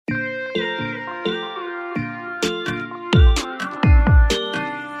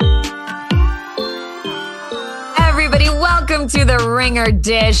Welcome to the Ringer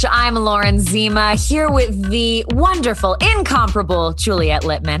Dish. I'm Lauren Zima here with the wonderful, incomparable Juliet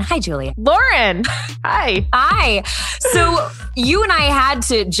Littman. Hi, Juliet. Lauren. Hi. Hi. So you and I had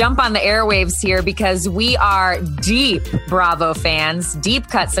to jump on the airwaves here because we are deep Bravo fans, deep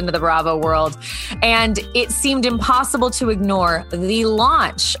cuts into the Bravo world. And it seemed impossible to ignore the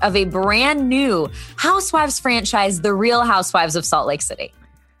launch of a brand new Housewives franchise, The Real Housewives of Salt Lake City.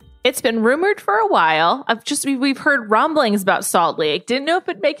 It's been rumored for a while. We've heard rumblings about Salt Lake. Didn't know if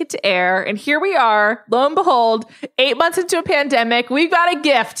it'd make it to air. And here we are, lo and behold, 8 months into a pandemic, we've got a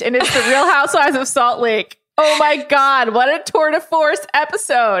gift, and it's The Real Housewives of Salt Lake. Oh my God, what a tour de force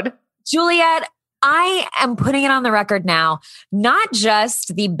episode. Juliet, I am putting it on the record now, not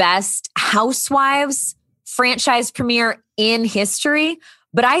just the best Housewives franchise premiere in history,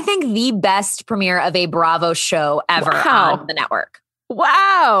 but I think the best premiere of a Bravo show ever on the network.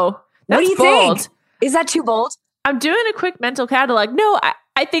 Wow. What do you bold. think? Is that too bold? I'm doing a quick mental catalog. No,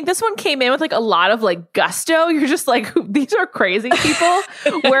 I think this one came in with like a lot of like gusto. You're just like, these are crazy people.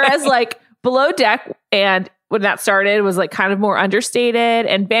 Whereas like Below Deck, and when that started, was like kind of more understated.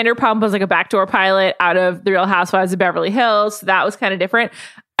 And Vanderpump was like a backdoor pilot out of The Real Housewives of Beverly Hills. So that was kind of different.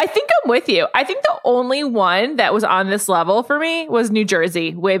 I think I'm with you. I think the only one that was on this level for me was New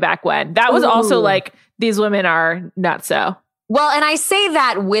Jersey way back when. That was also like, these women are nutso. Well, and I say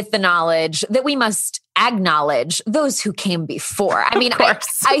that with the knowledge that we must acknowledge those who came before. I mean,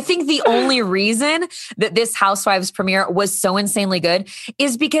 I think the only reason that this Housewives premiere was so insanely good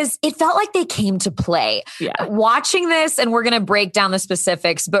is because it felt like they came to play. Yeah. Watching this, and we're going to break down the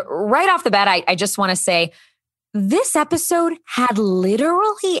specifics, but right off the bat, I just want to say, this episode had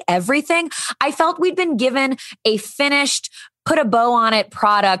literally everything. I felt we'd been given a finished, put a bow on it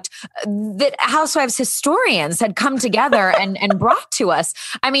product that Housewives historians had come together and brought to us.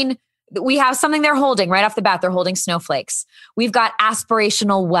 I mean, we have something they're holding right off the bat. They're holding snowflakes. We've got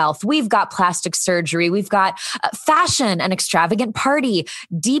aspirational wealth. We've got plastic surgery. We've got fashion, an extravagant party,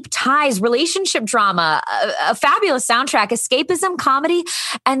 deep ties, relationship drama, a fabulous soundtrack, escapism, comedy.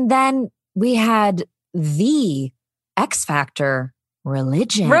 And then we had the X Factor,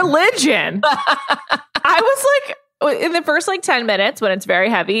 religion. Religion. I was like, in the first like 10 minutes when it's very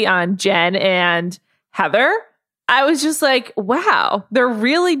heavy on Jen and Heather, I was just like, wow, they're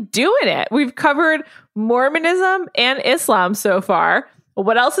really doing it. We've covered Mormonism and Islam so far.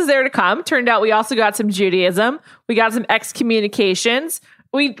 What else is there to come? Turned out we also got some Judaism. We got some excommunications.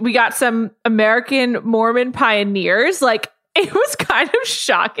 We got some American Mormon pioneers. Like, it was kind of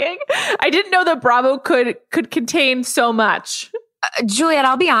shocking. I didn't know that Bravo could contain so much. Juliet,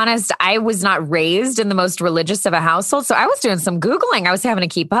 I'll be honest, I was not raised in the most religious of a household, so I was doing some Googling. I was having to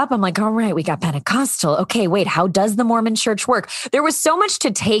keep up. I'm like, all right, we got Pentecostal. Okay, wait, how does the Mormon church work? There was so much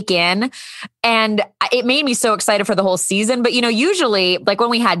to take in, and it made me so excited for the whole season. But, you know, usually, like when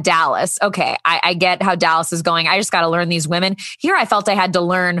we had Dallas, okay, I get how Dallas is going. I just got to learn these women. Here, I felt I had to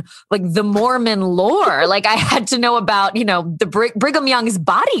learn, like, the Mormon lore. Like, I had to know about, you know, the Brigham Young's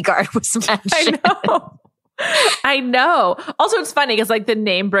bodyguard was mentioned. I know. Also, it's funny because like the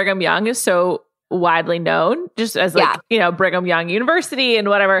name Brigham Young is so widely known just as like, you know, Brigham Young University and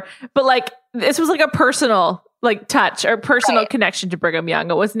whatever. But like this was like a personal like touch or personal connection to Brigham Young.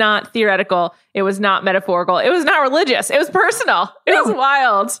 It was not theoretical. It was not metaphorical. It was not religious. It was personal. It was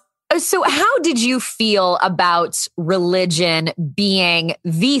wild. So how did you feel about religion being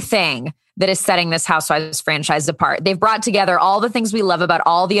the thing that is setting this Housewives franchise apart? They've brought together all the things we love about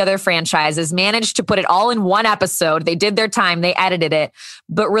all the other franchises, managed to put it all in one episode. They did their time. They edited it.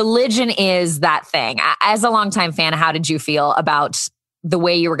 But religion is that thing. As a longtime fan, how did you feel about the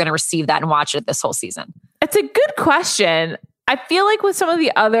way you were going to receive that and watch it this whole season? It's a good question. I feel like with some of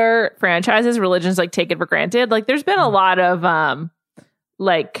the other franchises, religion's like taken for granted. Like there's been a lot of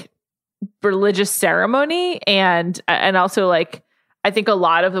like religious ceremony and also like I think a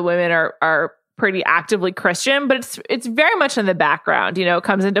lot of the women are pretty actively Christian, but it's very much in the background. You know, it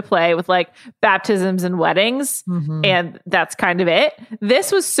comes into play with like baptisms and weddings, and that's kind of it.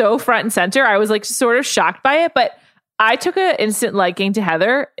 This was so front and center. I was like sort of shocked by it, but I took an instant liking to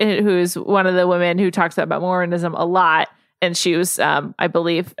Heather, who's one of the women who talks about Mormonism a lot. And she was, I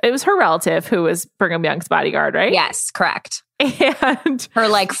believe, it was her relative who was Brigham Young's bodyguard, right? Yes, correct. And her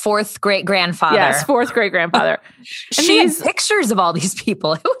like fourth great grandfather. Yes, fourth great grandfather. She's pictures of all these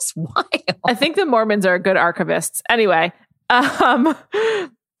people. It was wild. I think the Mormons are good archivists. Anyway,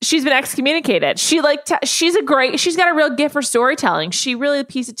 she's been excommunicated. She like she's got a real gift for storytelling. She really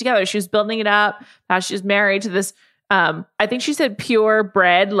pieced it together. She was building it up. Now she's married to this. I think she said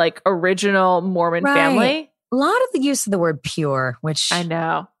purebred, like original Mormon family. A lot of the use of the word pure, which I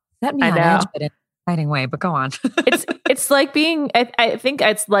know. Set me on edge, but exciting way, but go on. It's like being, I think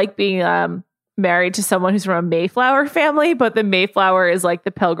it's like being married to someone who's from a Mayflower family, but the Mayflower is like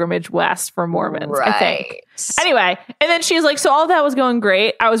the Pilgrimage West for Mormons, I think. Anyway, and then she's like, so all that was going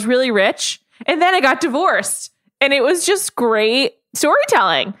great. I was really rich. And then I got divorced. And it was just great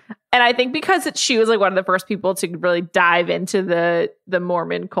storytelling. And I think because she was like one of the first people to really dive into the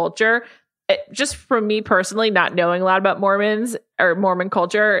Mormon culture, just from me personally, not knowing a lot about Mormons or Mormon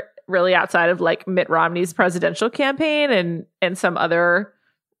culture, really outside of like Mitt Romney's presidential campaign and some other,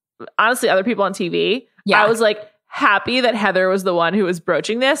 honestly, other people on TV. Yeah. I was like happy that Heather was the one who was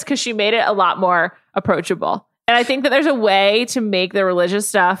broaching this because she made it a lot more approachable. And I think that there's a way to make the religious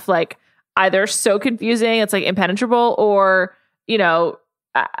stuff like either so confusing, it's like impenetrable, or, you know,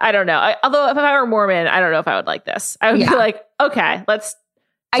 I don't know. Although if I were Mormon, I don't know if I would like this. I would be like, okay, let's talk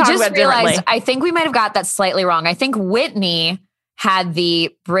I just about it realized, I think we might have got that slightly wrong. I think Whitney had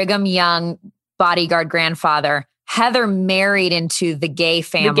the Brigham Young bodyguard grandfather. Heather married into the gay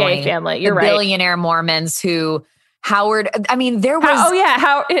family. The gay family, you're right. Billionaire Mormons who Howard, I mean, there was...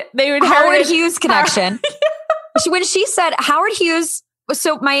 they would Howard Hughes connection. When she said Howard Hughes...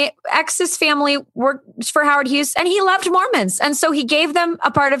 So my ex's family worked for Howard Hughes and he loved Mormons. And so he gave them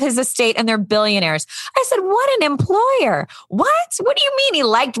a part of his estate and they're billionaires. I said, what an employer. What do you mean he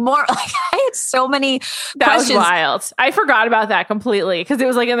liked more? Like, I had so many questions. That was wild. I forgot about that completely because it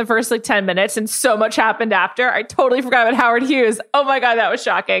was like in the first like 10 minutes and so much happened after. I totally forgot about Howard Hughes. Oh my God, that was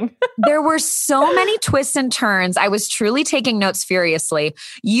shocking. There were so many twists and turns. I was truly taking notes furiously.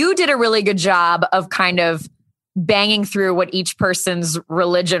 You did a really good job of kind of banging through what each person's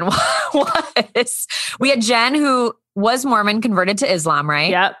religion was. We had Jen, who was Mormon, converted to Islam, right?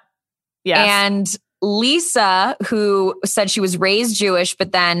 Yep. Yes. And Lisa, who said she was raised Jewish,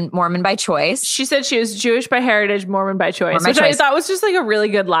 but then Mormon by choice. She said she was Jewish by heritage, Mormon by choice, I thought was just like a really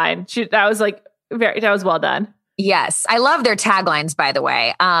good line. That was well done. Yes. I love their taglines, by the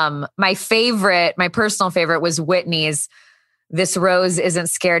way. My personal favorite was Whitney's, "This rose isn't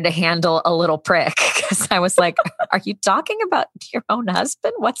scared to handle a little prick." Because I was like, are you talking about your own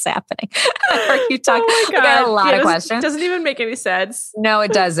husband? What's happening? Are you talking? Oh my God. I got a lot of questions. Doesn't even make any sense. No,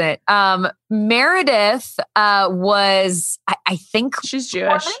 it doesn't. Meredith was, I think. She's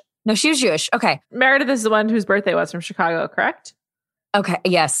Jewish. No, she was Jewish. Okay. Meredith is the one whose birthday was from Chicago, correct? Okay.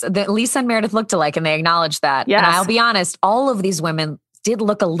 Yes. Lisa and Meredith looked alike and they acknowledged that. Yes. And I'll be honest, all of these women did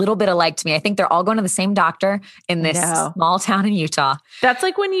look a little bit alike to me. I think they're all going to the same doctor in this small town in Utah. That's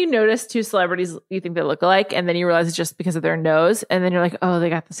like when you notice two celebrities you think they look alike and then you realize it's just because of their nose. And then you're like, oh,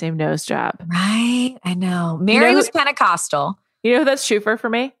 they got the same nose job. Right. I know. Mary was Pentecostal. You know who that's true for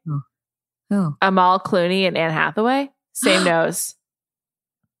me? Who? Amal Clooney and Anne Hathaway. Same nose.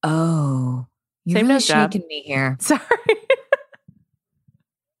 Oh. You're same really nose job. shaking me here. Sorry.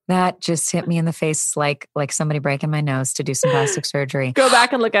 That just hit me in the face like somebody breaking my nose to do some plastic surgery. Go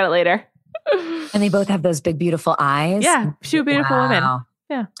back and look at it later. And they both have those big, beautiful eyes. Yeah. Two beautiful women.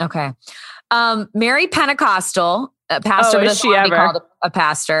 Yeah. Okay. Mary Pentecostal, a pastor, but doesn't want to be called a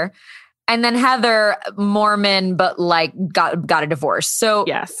pastor. And then Heather, Mormon, but like got a divorce. So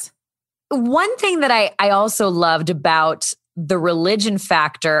yes. One thing that I also loved about the religion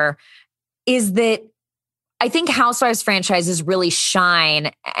factor is that I think Housewives franchises really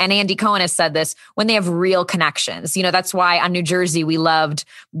shine, and Andy Cohen has said this, when they have real connections. You know, that's why on New Jersey, we loved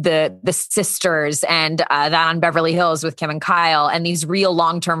the sisters and that on Beverly Hills with Kim and Kyle, and these real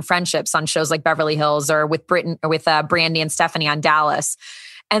long-term friendships on shows like Beverly Hills or with Brandy and Stephanie on Dallas.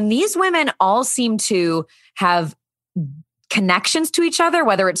 And these women all seem to have connections to each other,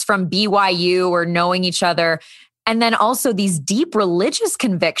 whether it's from BYU or knowing each other. And then also these deep religious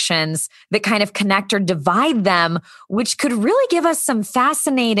convictions that kind of connect or divide them, which could really give us some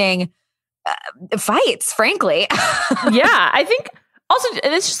fascinating fights, frankly. Yeah, I think also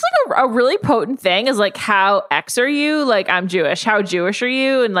it's just like a really potent thing is like, how X are you? Like, I'm Jewish. How Jewish are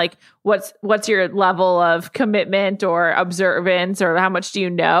you? And like, what's your level of commitment or observance, or how much do you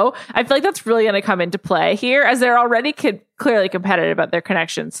know? I feel like that's really going to come into play here, as they're already clearly competitive about their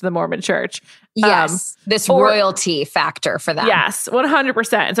connections to the Mormon church. Yes, this royalty factor for them. Yes, 100%.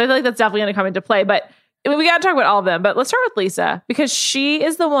 So I feel like that's definitely going to come into play. But we got to talk about all of them. But let's start with Lisa, because she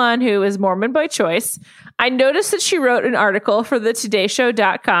is the one who is Mormon by choice. I noticed that she wrote an article for the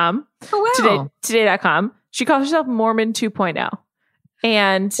TodayShow.com. Oh, wow. Today.com. She calls herself Mormon 2.0.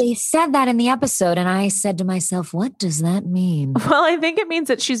 And they said that in the episode, and I said to myself, what does that mean? Well, I think it means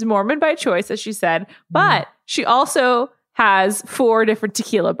that she's Mormon by choice, as she said, but she also has 4 different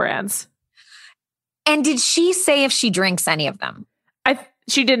tequila brands. And did she say if she drinks any of them?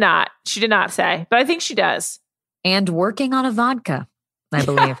 She did not. She did not say, but I think she does. And working on a vodka, I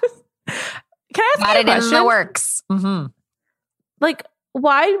believe. Can I ask Got you a it in question? the works. Mm-hmm. Like,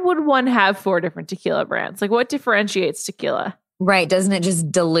 why would one have 4 different tequila brands? Like, what differentiates tequila? Right. Doesn't it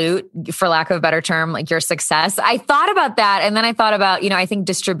just dilute, for lack of a better term, like your success? I thought about that. And then I thought about, I think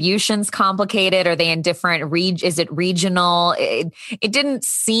distribution's complicated. Are they in different is it regional? It didn't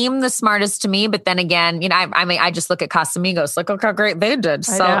seem the smartest to me. But then again, I mean, I just look at Casamigos, look how great they did.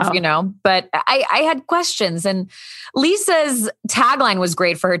 So, but I had questions. And Lisa's tagline was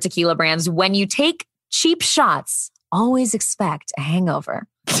great for her tequila brands. When you take cheap shots, always expect a hangover.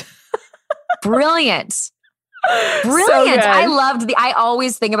 Brilliant. Brilliant. So I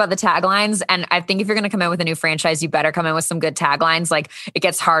always think about the taglines. And I think if you're going to come in with a new franchise, you better come in with some good taglines. Like, it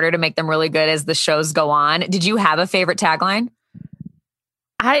gets harder to make them really good as the shows go on. Did you have a favorite tagline?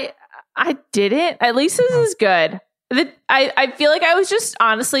 I didn't. At least this is good. I feel like I was just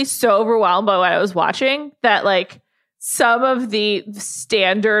honestly so overwhelmed by what I was watching that like some of the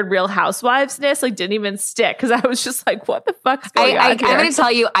standard Real Housewives-ness like didn't even stick because I was just like, what the fuck's going on here? I'm going to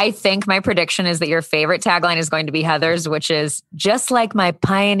tell you, I think my prediction is that your favorite tagline is going to be Heather's, which is, just like my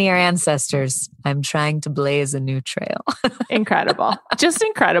pioneer ancestors, I'm trying to blaze a new trail. Incredible. Just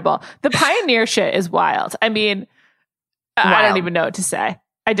incredible. The pioneer shit is wild. I mean, I don't even know what to say.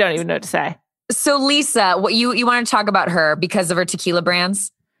 I don't even know what to say. So Lisa, what you want to talk about her because of her tequila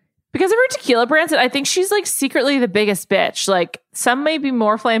brands? Because of her tequila brands, I think she's like secretly the biggest bitch. Like, some may be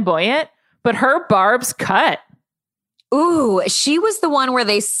more flamboyant, but her barbs cut. Ooh, she was the one where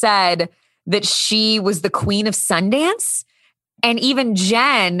they said that she was the queen of Sundance. And even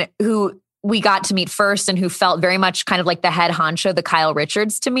Jen, who we got to meet first and who felt very much kind of like the head honcho, the Kyle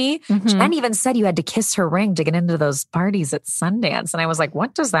Richards to me. Mm-hmm. Jen even said you had to kiss her ring to get into those parties at Sundance. And I was like,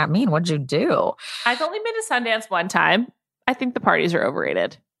 what does that mean? What'd you do? I've only been to Sundance one time. I think the parties are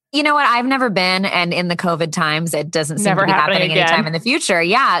overrated. You know what? I've never been. And in the COVID times, it doesn't seem to be happening anytime in the future.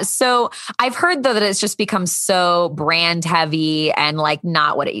 Yeah. So I've heard, though, that it's just become so brand heavy and like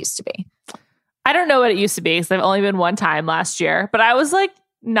not what it used to be. I don't know what it used to be because I've only been one time last year, but I was like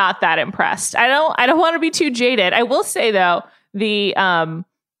not that impressed. I don't want to be too jaded. I will say, though, the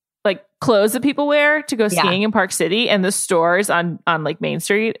like clothes that people wear to go skiing in Park City and the stores on like Main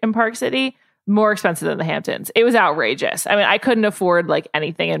Street in Park City, more expensive than the Hamptons. It was outrageous. I mean, I couldn't afford like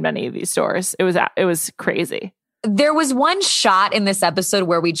anything in many of these stores. It was crazy. There was one shot in this episode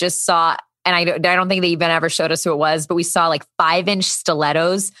where we just saw, and I don't think they even ever showed us who it was, but we saw like 5-inch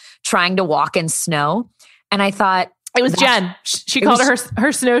stilettos trying to walk in snow. And I thought, it was Jen. She called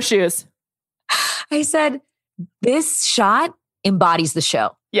her snowshoes. I said, this shot embodies the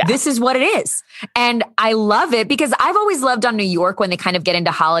show. Yeah. This is what it is. And I love it because I've always loved on New York when they kind of get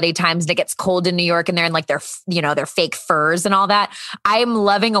into holiday times and it gets cold in New York and they're in like their fake furs and all that. I'm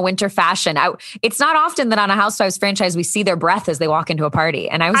loving a winter fashion. It's not often that on a Housewives franchise, we see their breath as they walk into a party.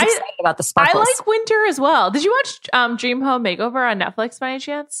 And I was excited about the sparkles. I like winter as well. Did you watch Dream Home Makeover on Netflix by any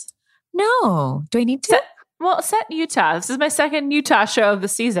chance? No. Do I need to? Set in Utah. This is my second Utah show of the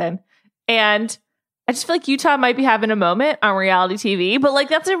season. And I just feel like Utah might be having a moment on reality TV, but like,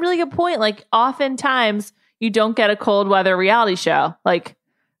 that's a really good point. Like, oftentimes you don't get a cold weather reality show, like,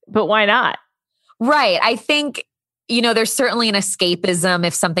 but why not? Right. I think, there's certainly an escapism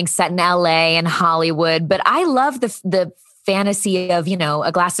if something's set in LA and Hollywood, but I love the fantasy of,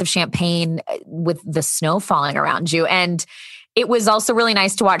 a glass of champagne with the snow falling around you. And it was also really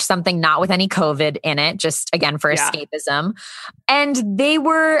nice to watch something not with any COVID in it, just again for escapism. And they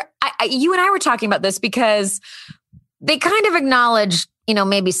were, you and I were talking about this because they kind of acknowledged,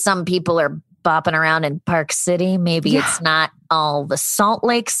 maybe some people are bopping around in Park City. Maybe it's not all the Salt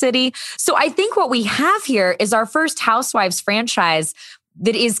Lake City. So I think what we have here is our first Housewives franchise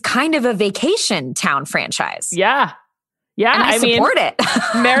that is kind of a vacation town franchise. Yeah. Yeah, and I support it.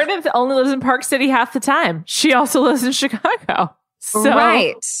 Meredith only lives in Park City half the time. She also lives in Chicago. So.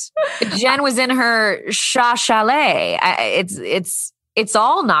 Right. Jen was in her chalet. It's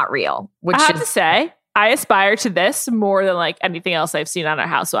all not real. Which I have to say, I aspire to this more than like anything else I've seen on our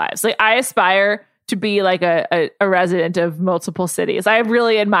Housewives. Like, I aspire to be like a resident of multiple cities. I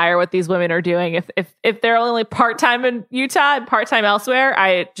really admire what these women are doing. If they're only part-time in Utah and part-time elsewhere,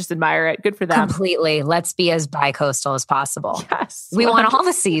 I just admire it. Good for them. Completely. Let's be as bi-coastal as possible. Yes. We want all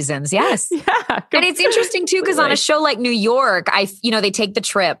the seasons. Yes. Yeah. And it's interesting too, because on a show like New York, they take the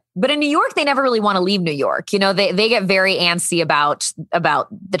trip. But in New York, they never really want to leave New York. They get very antsy about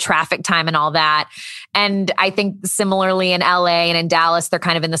the traffic time and all that. And I think similarly in LA and in Dallas, they're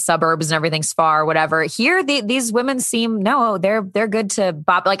kind of in the suburbs and everything's far, whatever. Here, these women seem, they're good to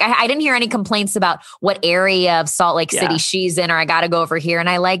bop. Like I didn't hear any complaints about what area of Salt Lake City she's in, or I got to go over here. And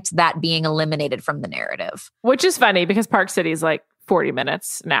I liked that being eliminated from the narrative. Which is funny because Park City is like 40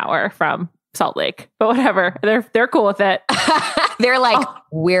 minutes an hour from Salt Lake, but whatever. They're cool with it. They're like,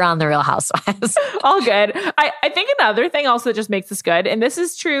 we're on the Real Housewives. All good. I think another thing also that just makes this good, and this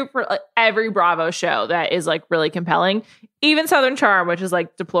is true for like every Bravo show that is like really compelling, even Southern Charm, which is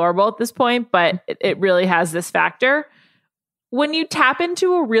like deplorable at this point, but it really has this factor. When you tap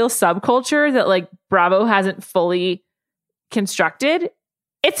into a real subculture that like Bravo hasn't fully constructed,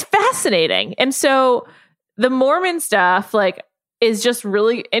 it's fascinating. And so the Mormon stuff, like, is just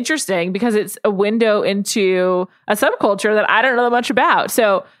really interesting because it's a window into a subculture that I don't know much about.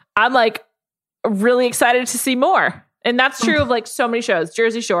 So I'm like really excited to see more. And that's true of like so many shows,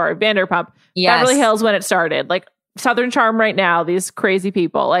 Jersey Shore, Vanderpump, Beverly Hills when it started, like Southern Charm right now, these crazy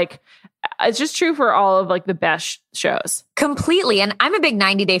people. Like it's just true for all of like the best shows. Completely. And I'm a big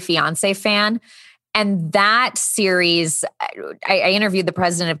 90 Day Fiancé fan. And that series, I interviewed the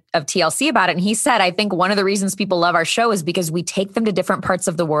president of TLC about it. And he said, I think one of the reasons people love our show is because we take them to different parts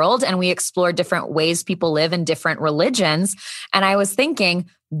of the world and we explore different ways people live in different religions. And I was thinking,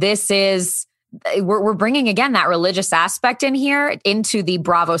 we're bringing again that religious aspect in here into the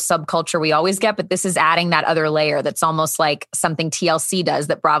Bravo subculture we always get. But this is adding that other layer that's almost like something TLC does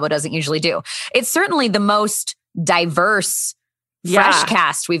that Bravo doesn't usually do. It's certainly the most diverse fresh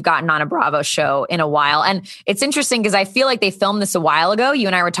cast we've gotten on a Bravo show in a while. And it's interesting because I feel like they filmed this a while ago. You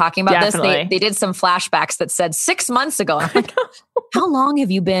and I were talking about this. They did some flashbacks that said 6 months ago. And I'm like, how long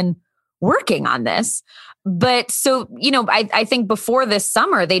have you been working on this? But so, I think before this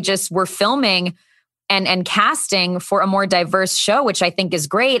summer, they just were filming and casting for a more diverse show, which I think is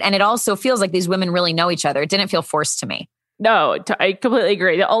great. And it also feels like these women really know each other. It didn't feel forced to me. No, I completely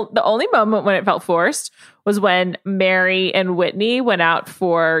agree. The only moment when it felt forced was when Mary and Whitney went out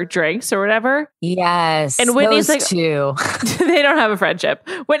for drinks or whatever. Yes. And Whitney's like, two. They don't have a friendship.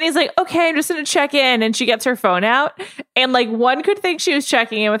 Whitney's like, okay, I'm just going to check in. And she gets her phone out. And like one could think she was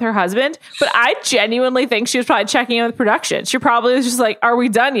checking in with her husband, but I genuinely think she was probably checking in with production. She probably was just like, are we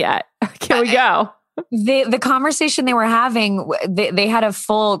done yet? Can we go? The conversation they were having, they had a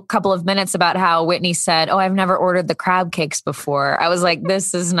full couple of minutes about how Whitney said, oh, I've never ordered the crab cakes before. I was like,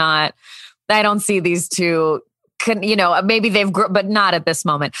 this is not, I don't see these two, maybe but not at this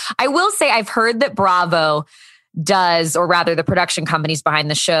moment. I will say I've heard that Bravo does, or rather the production companies behind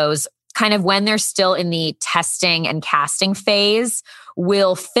the shows, kind of when they're still in the testing and casting phase,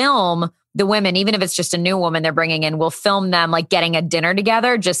 will film the women, even if it's just a new woman they're bringing in, will film them like getting a dinner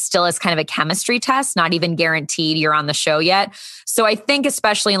together, just still as kind of a chemistry test, not even guaranteed you're on the show yet. So I think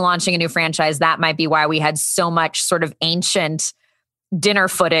especially in launching a new franchise, that might be why we had so much sort of ancient dinner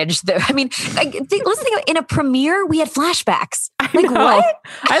footage. Let's think in a premiere, we had flashbacks. Like what?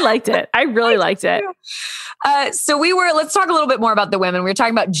 I liked it. I really liked it. So let's talk a little bit more about the women. We were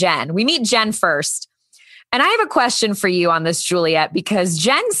talking about Jen. We meet Jen first. And I have a question for you on this, Juliet, because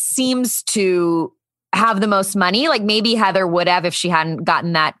Jen seems to have the most money. Like maybe Heather would have if she hadn't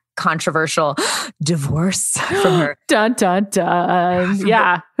gotten that controversial divorce from her. Dun, dun, dun.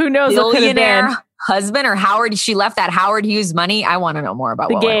 Yeah. Who knows what could have been. Husband or Howard. She left that Howard Hughes money. I want to know more about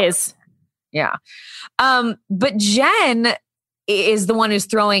the gays. Yeah. But Jen is the one who's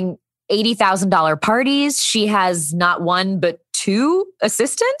throwing $80,000 parties. She has not one, but two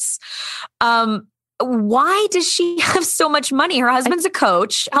assistants. Why does she have so much money? Her husband's a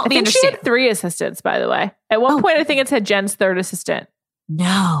coach. Help me understand. She had 3 assistants, by the way. At one point, I think it said Jen's 3rd assistant.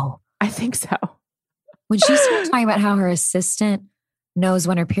 No. I think so. When she started talking about how her assistant knows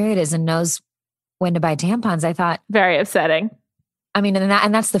when her period is and knows when to buy tampons, I thought... Very upsetting. I mean,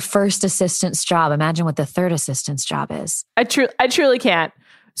 and that's the first assistant's job. Imagine what the 3rd assistant's job is. I truly can't.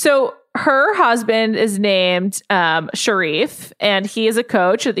 So her husband is named Sharif, and he is a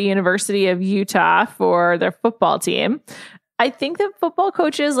coach at the University of Utah for their football team. I think that football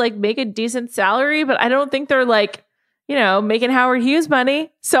coaches like make a decent salary, but I don't think they're like, making Howard Hughes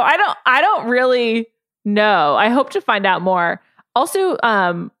money. So I don't really know. I hope to find out more. Also,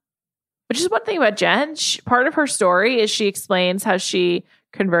 which is one thing about Jen, part of her story is she explains how she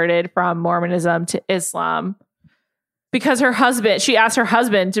converted from Mormonism to Islam. Because she asked her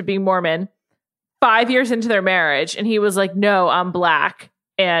husband to be Mormon 5 years into their marriage. And he was like, no, I'm black.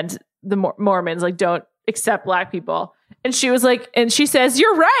 And the Mormons like don't accept black people. And she was like, and she says,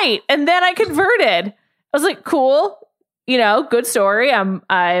 you're right. And then I converted. I was like, cool. Good story. I'm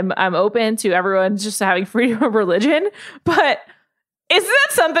open to everyone just having freedom of religion. But isn't that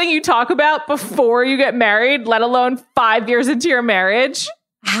something you talk about before you get married, let alone 5 years into your marriage?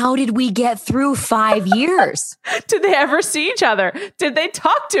 How did we get through 5 years? Did they ever see each other? Did they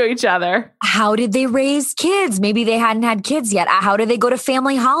talk to each other? How did they raise kids? Maybe they hadn't had kids yet. How did they go to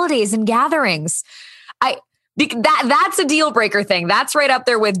family holidays and gatherings? That's a deal breaker thing. That's right up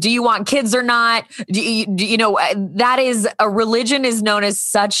there with, do you want kids or not? That is a religion is known as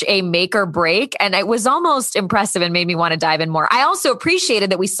such a make or break. And it was almost impressive and made me want to dive in more. I also appreciated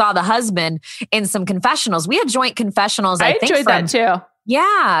that we saw the husband in some confessionals. We had joint confessionals. I think enjoyed that too.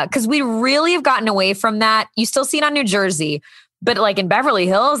 Yeah. Cause we really have gotten away from that. You still see it on New Jersey, but like in Beverly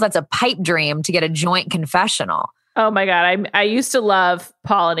Hills, that's a pipe dream to get a joint confessional. Oh my God. I used to love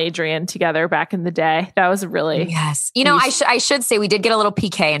Paul and Adrian together back in the day. That was really... Yes. I should say we did get a little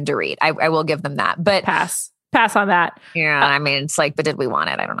PK and Dorit. I will give them that, but... Pass on that. Yeah. I mean, it's like, but did we want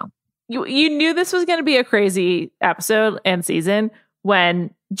it? I don't know. You knew this was going to be a crazy episode and season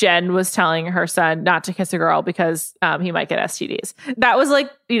when Jen was telling her son not to kiss a girl because he might get STDs. That was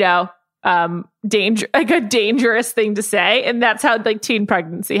like, a dangerous thing to say. And that's how like teen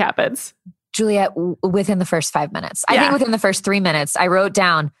pregnancy happens. Juliet, within the first 5 minutes. I think within the first 3 minutes, I wrote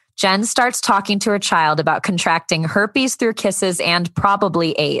down, Jen starts talking to her child about contracting herpes through kisses and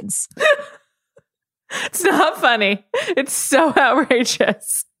probably AIDS. It's not funny. It's so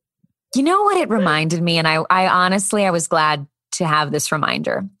outrageous. You know what it reminded me? And I honestly, I was glad to have this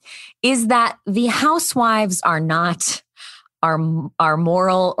reminder, is that the housewives are not our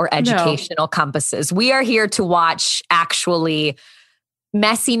moral or educational compasses. We are here to watch actually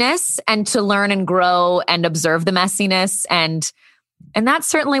messiness and to learn and grow and observe the messiness. And that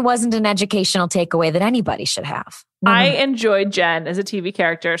certainly wasn't an educational takeaway that anybody should have. I enjoyed Jen as a TV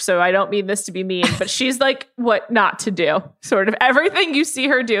character, so I don't mean this to be mean, but she's like what not to do. Sort of everything you see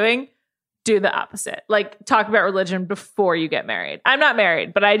her doing, do the opposite. Like talk about religion before you get married. I'm not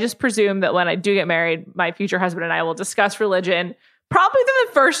married, but I just presume that when I do get married, my future husband and I will discuss religion probably in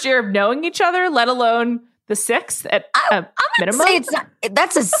the first year of knowing each other, let alone the sixth at minimum.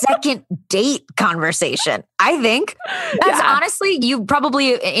 That's a second date conversation. I think that's honestly, you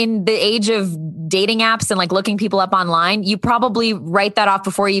probably in the age of dating apps and like looking people up online, you probably write that off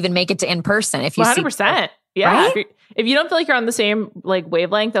before you even make it to in person. If you 100%. Yeah. Right? If you don't feel like you're on the same like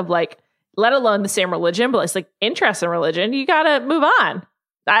wavelength of like, let alone the same religion, but it's like interest in religion, you got to move on.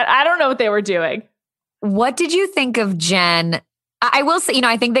 I don't know what they were doing. What did you think of Jen? I will say,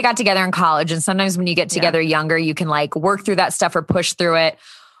 I think they got together in college, and sometimes when you get together younger, you can like work through that stuff or push through it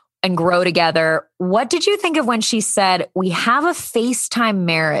and grow together. What did you think of when she said, we have a FaceTime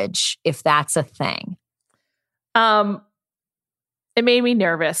marriage, if that's a thing? It made me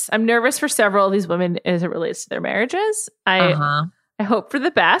nervous. I'm nervous for several of these women as it relates to their marriages. I hope for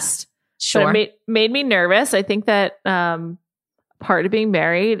the best. Sure. But it made me nervous. I think that part of being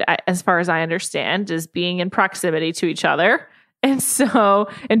married, as far as I understand, is being in proximity to each other.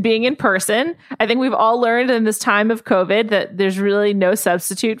 And being in person, I think we've all learned in this time of COVID that there's really no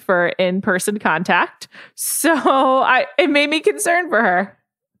substitute for in-person contact. So it made me concerned for her.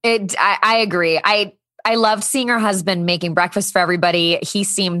 I agree. I loved seeing her husband making breakfast for everybody. He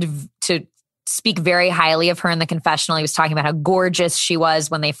seemed to speak very highly of her in the confessional. He was talking about how gorgeous she was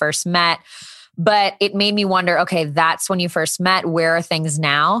when they first met. But it made me wonder, okay, that's when you first met. Where are things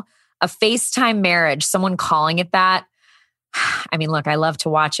now? A FaceTime marriage, someone calling it that. I mean, look, I love to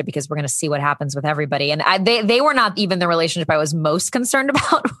watch it because we're going to see what happens with everybody. And they were not even the relationship I was most concerned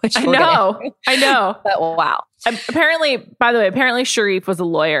about. Which I know. But wow. Apparently Sharif was a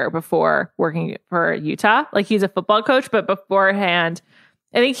lawyer before working for Utah. Like he's a football coach, but beforehand,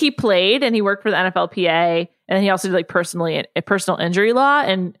 I think he played and he worked for the NFLPA. And then he also did like personal injury law.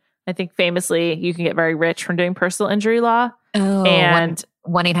 And I think famously you can get very rich from doing personal injury law. Oh, and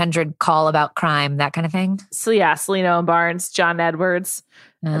 1-800 call about crime, that kind of thing. So yeah, Celino and Barnes, John Edwards,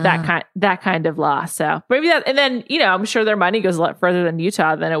 that kind of law. So maybe that, and then, I'm sure their money goes a lot further than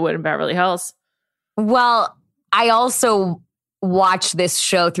Utah than it would in Beverly Hills. Well, I also watch this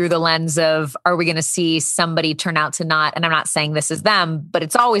show through the lens of, are we going to see somebody turn out to not, and I'm not saying this is them, but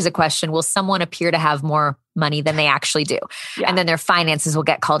it's always a question, will someone appear to have more money than they actually do? Yeah. And then their finances will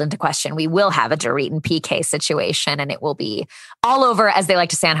get called into question. We will have a Dorit and PK situation, and it will be all over, as they like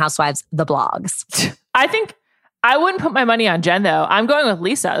to say on Housewives, the blogs. I think I wouldn't put my money on Jen, though. I'm going with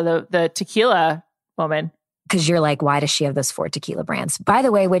Lisa, the tequila woman. Because you're like, why does she have those 4 tequila brands? By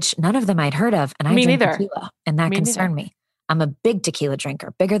the way, which none of them I'd heard of. And I drink tequila, and that concerned me. I'm a big tequila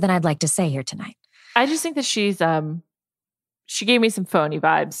drinker, bigger than I'd like to say here tonight. I just think that she gave me some phony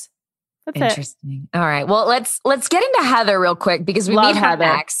vibes. That's interesting. All right. Well, let's get into Heather real quick because we meet her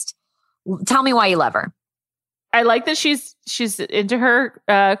next. Tell me why you love her. I like that she's into her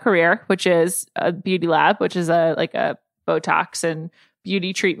career, which is a beauty lab, which is a Botox and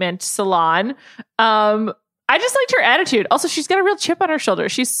beauty treatment salon. I just liked her attitude. Also, she's got a real chip on her shoulder.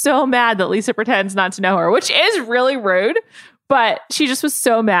 She's so mad that Lisa pretends not to know her, which is really rude. but she just was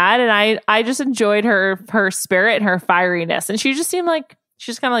so mad, and I just enjoyed her spirit and her fieriness, and she just seemed like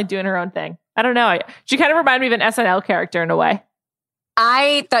she's kind of like doing her own thing. I don't know. She kind of reminded me of an SNL character in a way.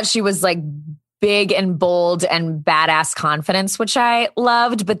 I thought she was like big and bold and badass confidence, which I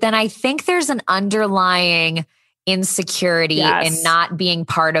loved. But then I think there's an underlying insecurity in not being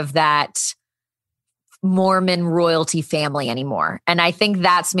part of that Mormon royalty family anymore. And I think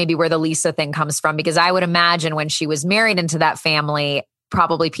that's maybe where the Lisa thing comes from, because I would imagine when she was married into that family,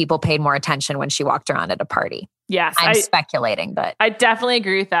 probably people paid more attention when she walked around at a party. Yes. I'm speculating, but I definitely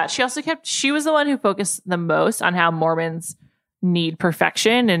agree with that. She also she was the one who focused the most on how Mormons need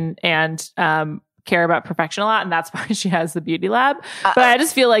perfection and care about perfection a lot. And that's why she has the beauty lab. But I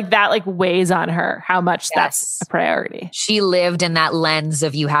just feel like that like weighs on her, how much that's a priority. She lived in that lens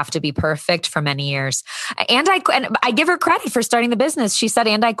of you have to be perfect for many years. And I give her credit for starting the business. She said,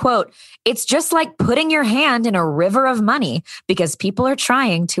 and I quote, "It's just like putting your hand in a river of money because people are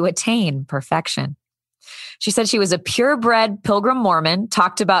trying to attain perfection." She said she was a purebred Pilgrim Mormon,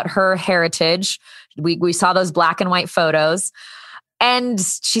 talked about her heritage. We saw those black and white photos. And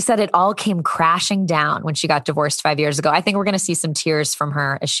she said it all came crashing down when she got divorced 5 years ago. I think we're going to see some tears from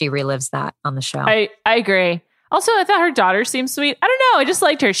her as she relives that on the show. I agree. Also, I thought her daughter seemed sweet. I don't know. I just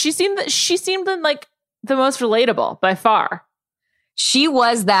liked her. She seemed like the most relatable by far. She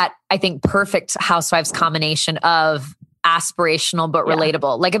was that, I think, perfect housewives combination of aspirational but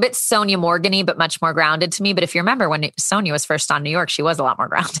relatable. Like a bit Sonia Morgan-y, but much more grounded to me. But if you remember when Sonia was first on New York, she was a lot more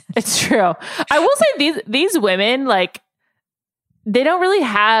grounded. It's true. I will say these women, like, they don't really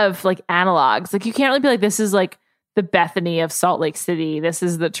have like analogs. Like you can't really be like, this is like the Bethany of Salt Lake City. This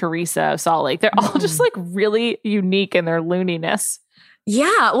is the Teresa of Salt Lake. They're all just like really unique in their looniness.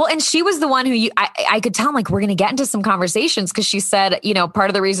 Yeah. Well, and she was the one who I could tell, like, we're going to get into some conversations because she said, part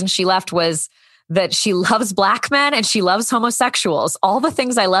of the reason she left was that she loves black men and she loves homosexuals. All the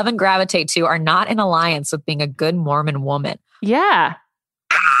things I love and gravitate to are not in alliance with being a good Mormon woman. Yeah.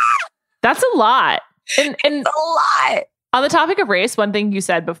 That's a lot. And it's a lot. On the topic of race, one thing you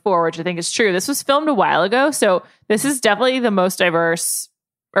said before, which I think is true, this was filmed a while ago. So this is definitely the most diverse,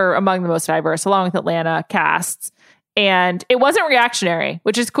 or among the most diverse, along with Atlanta casts. And it wasn't reactionary,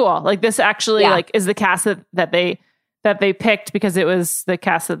 which is cool. Like this actually like is the cast that they picked because it was the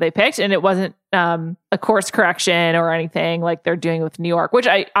cast that they picked. And it wasn't a course correction or anything like they're doing with New York, which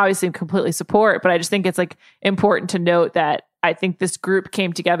I obviously completely support. But I just think it's like important to note that I think this group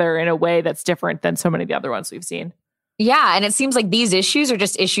came together in a way that's different than so many of the other ones we've seen. Yeah. And it seems like these issues are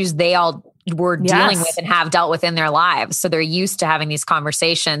just issues they all were dealing with and have dealt with in their lives. So they're used to having these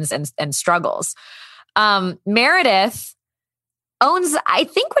conversations and struggles. Meredith owns, I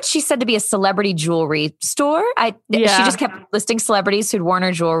think, what she said to be a celebrity jewelry store. She just kept listing celebrities who'd worn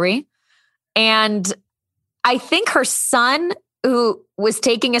her jewelry. And I think her son, who was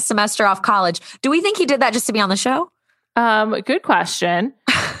taking a semester off college, do we think he did that just to be on the show? Good question.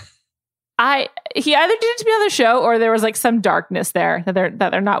 He either did it to be on the show or there was like some darkness there that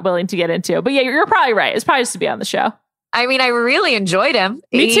they're not willing to get into. But yeah, you're probably right. It's probably just to be on the show. I mean, I really enjoyed him.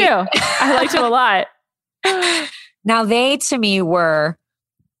 Me too. I liked him a lot. Now they, to me, were,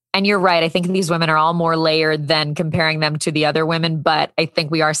 and you're right, I think these women are all more layered than comparing them to the other women, but I think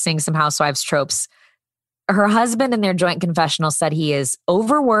we are seeing some housewives tropes. Her husband in their joint confessional said he is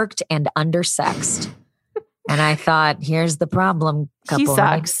overworked and undersexed. And I thought, here's the problem, couple. He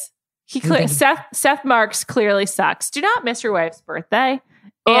sucks. Seth Marks clearly sucks. Do not miss your wife's birthday.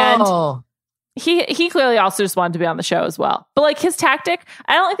 And he clearly also just wanted to be on the show as well. But like his tactic,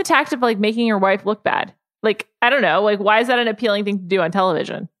 I don't like the tactic of like making your wife look bad. Like, I don't know. Like, why is that an appealing thing to do on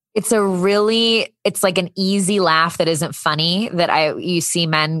television? It's like an easy laugh that isn't funny that you see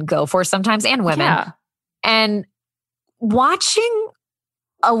men go for sometimes, and women. Yeah. And watching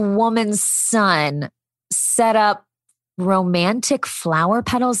a woman's son set up romantic flower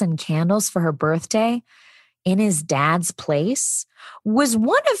petals and candles for her birthday in his dad's place was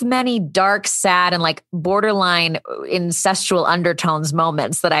one of many dark, sad, and like borderline incestual undertones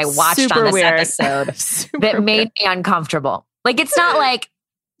moments that I watched on this episode that made me uncomfortable. Like, it's not like,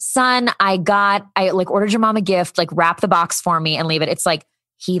 son, I like ordered your mom a gift, like wrap the box for me and leave it. It's like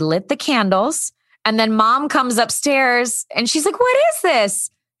he lit the candles and then mom comes upstairs and she's like, what is this?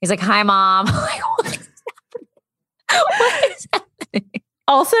 He's like, hi, mom. Like, what is happening?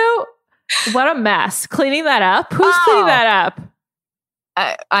 Also, what a mess. Cleaning that up? Who's cleaning that up?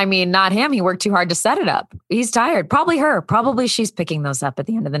 I mean, not him. He worked too hard to set it up. He's tired. Probably her. Probably she's picking those up at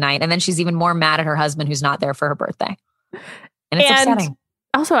the end of the night. And then she's even more mad at her husband who's not there for her birthday. And it's upsetting.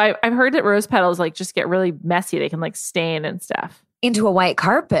 Also, I've heard that rose petals like just get really messy. They can like stain and stuff. Into a white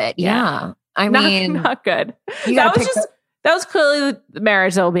carpet. Yeah. I mean, not good. that was clearly the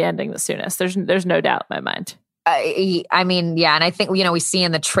marriage that will be ending the soonest. There's no doubt in my mind. I mean, yeah. And I think, we see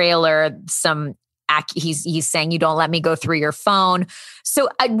in the trailer he's saying, you don't let me go through your phone. So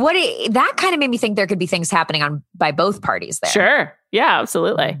that kind of made me think there could be things happening by both parties there. Sure. Yeah,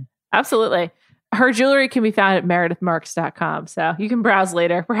 absolutely. Absolutely. Her jewelry can be found at meredithmarks.com. So you can browse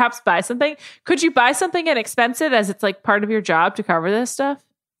later, perhaps buy something. Could you buy something inexpensive as it's like part of your job to cover this stuff?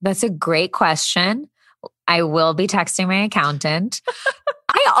 That's a great question. I will be texting my accountant.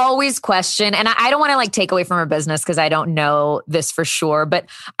 I always question, and I don't want to like take away from her business because I don't know this for sure, but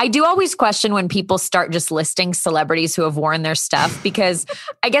I do always question when people start just listing celebrities who have worn their stuff, because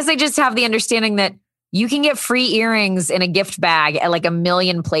I guess I just have the understanding that you can get free earrings in a gift bag at like a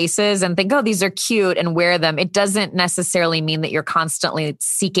million places and think, oh, these are cute, and wear them. It doesn't necessarily mean that you're constantly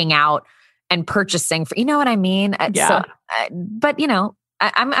seeking out and purchasing for, you know what I mean? Yeah. So, but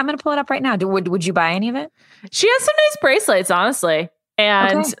I'm going to pull it up right now. Would you buy any of it? She has some nice bracelets, honestly.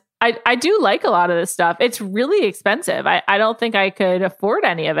 And okay. I do like a lot of this stuff. It's really expensive. I don't think I could afford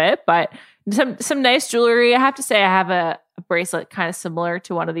any of it, but some nice jewelry. I have to say I have a bracelet kind of similar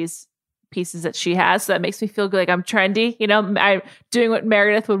to one of these pieces that she has. So that makes me feel good. Like I'm trendy, I'm doing what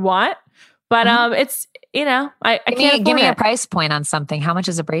Meredith would want. But it's, I can't give me a price point on something. How much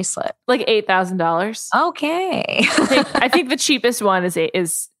is a bracelet? Like $8,000. Okay. I think the cheapest one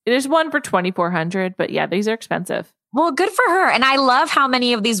is there's one for $2,400, but yeah, these are expensive. Well, good for her. And I love how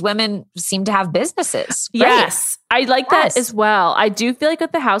many of these women seem to have businesses. Great. Yes, I like that as well. I do feel like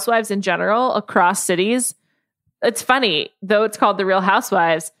with the housewives in general across cities, it's funny, though it's called The Real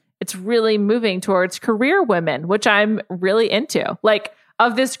Housewives, it's really moving towards career women, which I'm really into. Like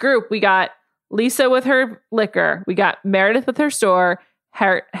of this group, we got Lisa with her liquor. We got Meredith with her store.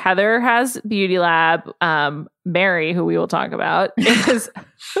 Heather has Beauty Lab. Mary, who we will talk about, is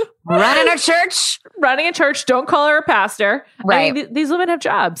running a church. Running a church. Don't call her a pastor. Right. I mean, these women have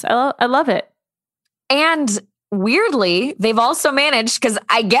jobs. I love it. And weirdly, they've also managed, because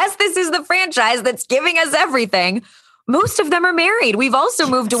I guess this is the franchise that's giving us everything. Most of them are married. We've also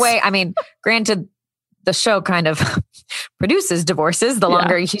moved away. I mean, granted, the show kind of produces divorces the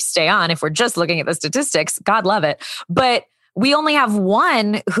longer you stay on. If we're just looking at the statistics, God love it. But we only have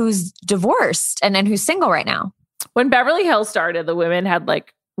one who's divorced and then who's single right now. When Beverly Hills started, the women had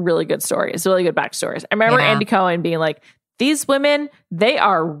like really good stories, really good backstories. I remember Andy Cohen being like, these women, they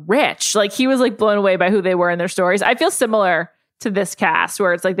are rich. Like he was like blown away by who they were in their stories. I feel similar to this cast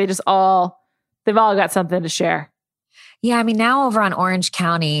where it's like they've all got something to share. Yeah. I mean, now over on Orange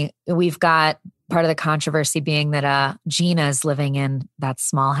County, we've got part of the controversy being that Gina's living in that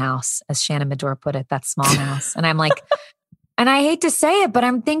small house, as Shannon Medore put it, that small house. And I'm like, and I hate to say it, but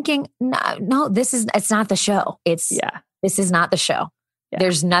I'm thinking, no, it's not the show. This is not the show. Yeah.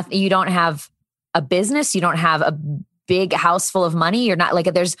 There's nothing, you don't have a business. You don't have a big house full of money. You're not like,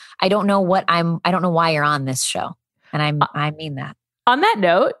 I don't know why you're on this show. And I mean that. On that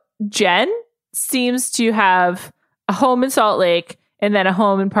note, Jen seems to have a home in Salt Lake and then a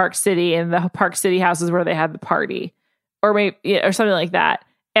home in Park City, and the Park City house is where they had the party or something like that.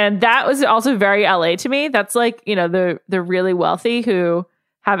 And that was also very LA to me. That's like, the really wealthy who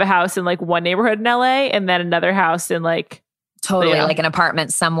have a house in like one neighborhood in LA and then another house in like totally like an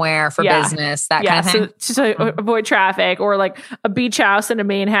apartment somewhere for business, that kind of thing. So to avoid traffic, or like a beach house and a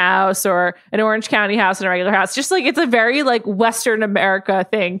main house, or an Orange County house and a regular house. Just like it's a very like Western America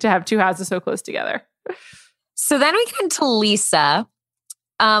thing to have two houses so close together. So then we get into Lisa.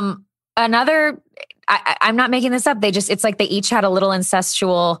 Another, I'm not making this up. It's like they each had a little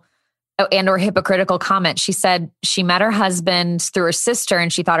incestual and or hypocritical comment. She said she met her husband through her sister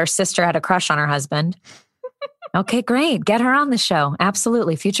and she thought her sister had a crush on her husband. Okay, great. Get her on the show.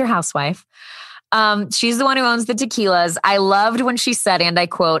 Absolutely. Future housewife. She's the one who owns the tequilas. I loved when she said, and I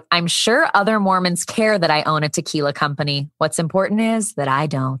quote, "I'm sure other Mormons care that I own a tequila company. What's important is that I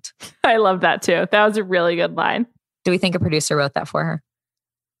don't." I love that too. That was a really good line. Do we think a producer wrote that for her?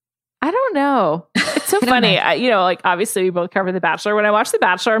 I don't know. It's so funny. Like obviously we both cover The Bachelor. When I watch The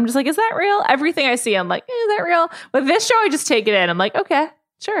Bachelor, I'm just like, is that real? Everything I see, I'm like, is that real? With this show, I just take it in. I'm like, okay,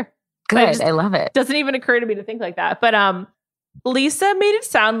 sure. Good. I love it. Doesn't even occur to me to think like that. But Lisa made it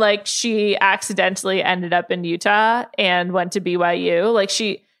sound like she accidentally ended up in Utah and went to BYU. Like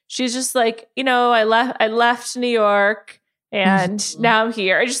she's just like, I left New York and now I'm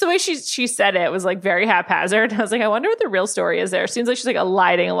here. Just the way she said it was like very haphazard. I was like, I wonder what the real story is there. Seems like she's like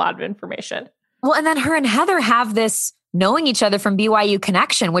eliding a lot of information. Well, and then her and Heather have this knowing each other from BYU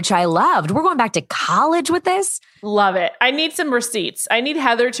connection, which I loved. We're going back to college with this. Love it. I need some receipts. I need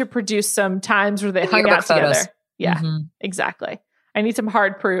Heather to produce some times where they hung out together. Yeah, exactly. I need some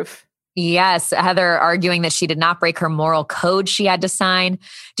hard proof. Yes, Heather arguing that she did not break her moral code she had to sign.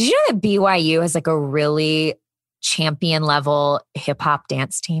 Did you know that BYU has like a really champion level hip hop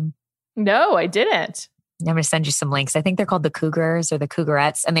dance team? No, I didn't. I'm going to send you some links. I think they're called the Cougars or the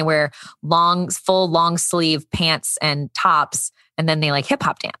Cougarettes, and they wear full long sleeve pants and tops, and then they like hip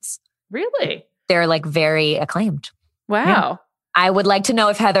hop dance. Really? They're like very acclaimed. Wow. Yeah. I would like to know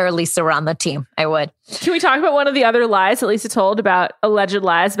if Heather or Lisa were on the team. I would. Can we talk about one of the other lies that Lisa told about alleged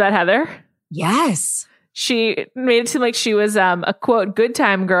lies about Heather? Yes. She made it seem like she was a quote good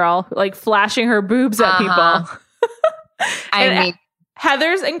time girl, like flashing her boobs at people. I mean,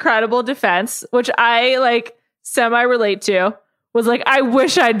 Heather's incredible defense, which I like semi relate to, was like, I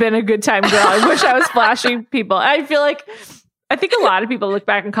wish I'd been a good time girl. I wish I was flashing people. I feel like I think a lot of people look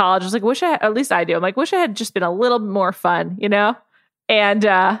back in college, was like, at least I do. I'm like, wish I had just been a little more fun, you know? And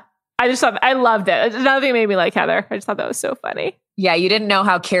I just thought, I loved it. Another thing that made me like Heather. I just thought that was so funny. Yeah, you didn't know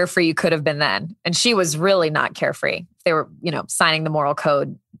how carefree you could have been then. And she was really not carefree. They were, signing the moral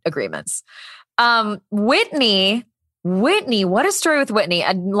code agreements. Whitney, what a story with Whitney.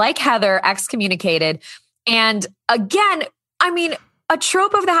 Like Heather, excommunicated. And again, I mean, a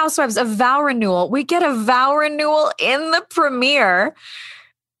trope of the Housewives, a vow renewal. We get a vow renewal in the premiere.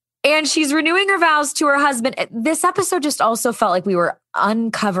 And she's renewing her vows to her husband. This episode just also felt like we were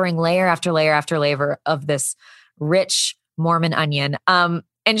uncovering layer after layer after layer of this rich Mormon onion. And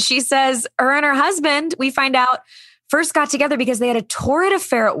she says her and her husband, we find out, first got together because they had a torrid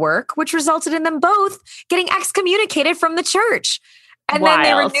affair at work, which resulted in them both getting excommunicated from the church. And then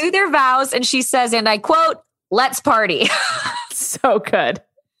they renew their vows. And she says, and I quote, "Let's party." So good.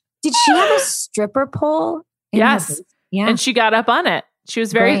 Did she have a stripper pole? Yes. Yeah. And she got up on it. She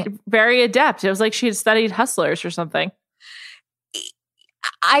was very, very adept. It was like she had studied Hustlers or something.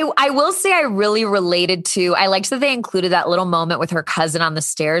 I will say I really related to, I liked that they included that little moment with her cousin on the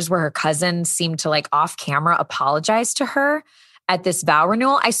stairs where her cousin seemed to like off camera apologize to her at this vow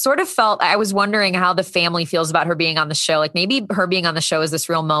renewal. I sort of felt, I was wondering how the family feels about her being on the show. Like maybe her being on the show is this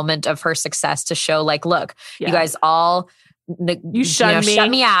real moment of her success to show like, look, you guys all shut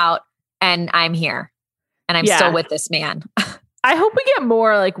me out and I'm here and I'm still with this man. I hope we get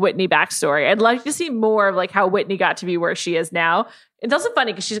more like Whitney backstory. I'd like to see more of like how Whitney got to be where she is now. It's also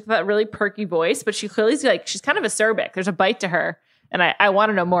funny because she's got that really perky voice, but she clearly is like, she's kind of acerbic. There's a bite to her. And I want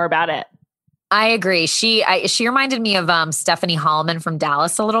to know more about it. I agree. She reminded me of Stephanie Hallman from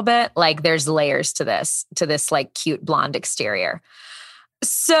Dallas a little bit. Like there's layers to this like cute blonde exterior.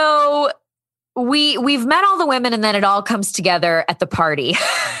 So we've met all the women and then it all comes together at the party.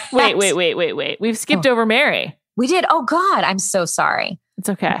 Wait. We've skipped over Mary. We did. Oh God, I'm so sorry. It's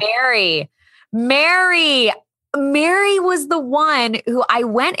okay. Mary was the one who I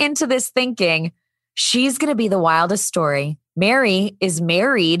went into this thinking she's going to be the wildest story. Mary is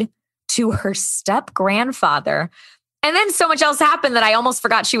married to her step grandfather. And then so much else happened that I almost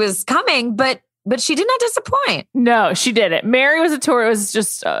forgot she was coming, but she did not disappoint. No, she didn't. Mary was a tour. It was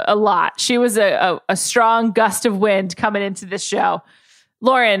just a lot. She was a strong gust of wind coming into this show.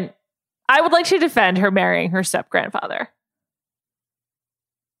 Lauren, I would like to defend her marrying her step grandfather.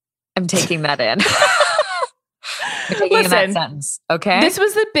 I'm taking that in. I'm taking in that sentence. Okay. This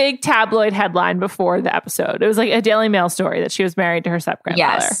was the big tabloid headline before the episode. It was like a Daily Mail story that she was married to her step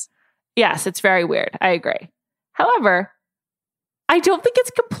grandfather. Yes, it's very weird. I agree. However, I don't think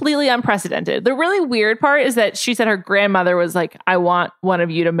it's completely unprecedented. The really weird part is that she said her grandmother was like, I want one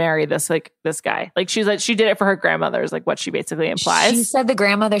of you to marry this guy. Like she's like, she did it for her grandmother is like what she basically implies. She said the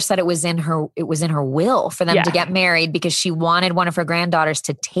grandmother said it was in her will for them to get married because she wanted one of her granddaughters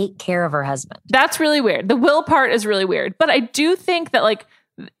to take care of her husband. That's really weird. The will part is really weird. But I do think that like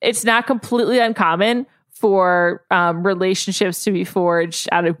it's not completely uncommon for relationships to be forged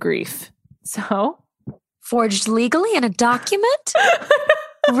out of grief. So forged legally in a document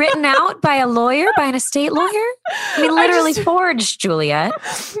written out by a lawyer, by an estate lawyer. I mean, literally forged, Juliet.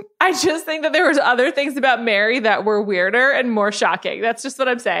 I just think that there was other things about Mary that were weirder and more shocking. That's just what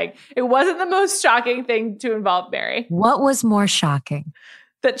I'm saying. It wasn't the most shocking thing to involve Mary. What was more shocking?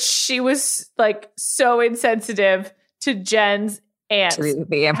 That she was like so insensitive to Jen's aunt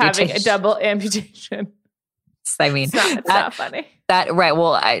having a double amputation. I mean, it's not funny. Right.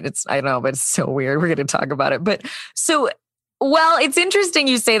 Well, I know, but it's so weird. We're going to talk about it. But it's interesting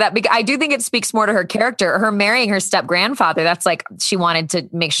you say that because I do think it speaks more to her character. Her marrying her step grandfather. That's like she wanted to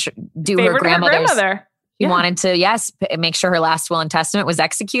make sure her grandmother. She wanted to make sure her last will and testament was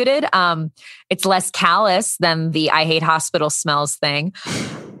executed. It's less callous than the I hate hospital smells thing.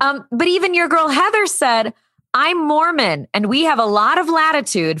 But even your girl Heather said, "I'm Mormon, and we have a lot of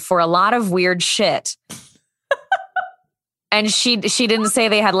latitude for a lot of weird shit." And she didn't say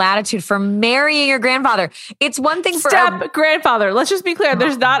they had latitude for marrying your grandfather. It's one thing for step grandfather. Let's just be clear.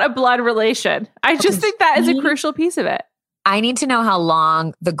 There's not a blood relation. I just think that is a crucial piece of it. I need to know how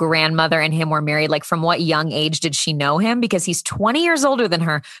long the grandmother and him were married. Like, from what young age did she know him? Because he's 20 years older than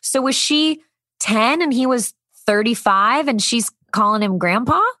her. So was she 10 and he was 35 and she's calling him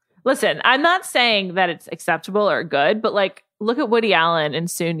grandpa? Listen, I'm not saying that it's acceptable or good, but like, look at Woody Allen and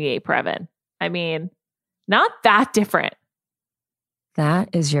Sunye Previn. I mean, not that different. That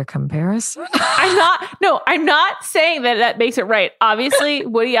is your comparison? I'm not saying that makes it right. Obviously,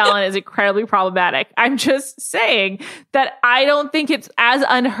 Woody Allen is incredibly problematic. I'm just saying that I don't think it's as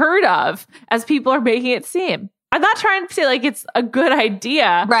unheard of as people are making it seem. I'm not trying to say like it's a good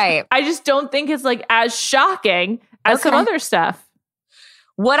idea. Right. I just don't think it's like as shocking as some other stuff.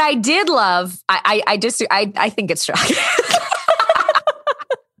 What I did love, I think it's shocking.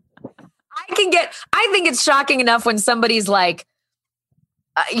 I think it's shocking enough when somebody's like,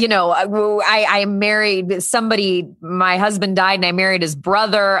 I married somebody, my husband died and I married his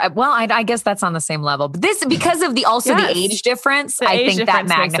brother. Well, I guess that's on the same level. But this, because of the age difference, I think that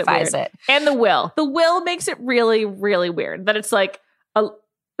magnifies it. And the will makes it really, really weird that it's like,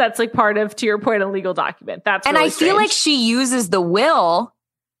 that's like part of, to your point, a legal document. That's really I feel like she uses the will.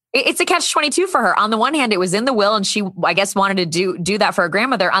 It's a catch-22 for her. On the one hand, it was in the will and she, I guess, wanted to do that for her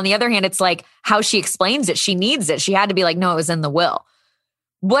grandmother. On the other hand, it's like how she explains it. She needs it. She had to be like, no, it was in the will.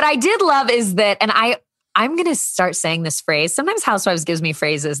 What I did love is that, and I'm going to start saying this phrase. Sometimes Housewives gives me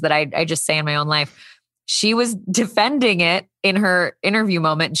phrases that I just say in my own life. She was defending it in her interview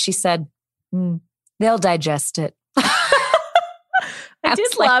moment. And she said, they'll digest it. I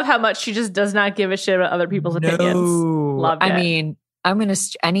did love how much she just does not give a shit about other people's opinions. Loved it. I mean, I'm going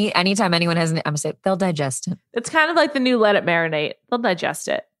to, anytime anyone has, I'm going to say, they'll digest it. It's kind of like the new Let It Marinate. They'll digest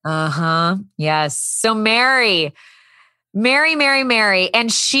it. Uh-huh. Yes. So Mary.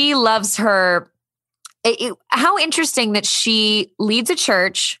 And she loves her. How interesting that she leads a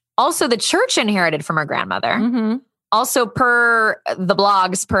church. Also, the church inherited from her grandmother. Mm-hmm. Also, per the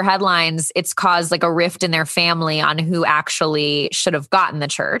blogs, per headlines, it's caused like a rift in their family on who actually should have gotten the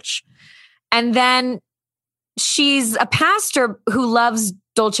church. And then she's a pastor who loves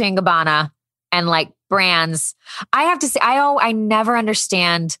Dolce & Gabbana and like brands. I have to say, I never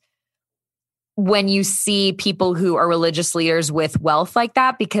understand when you see people who are religious leaders with wealth like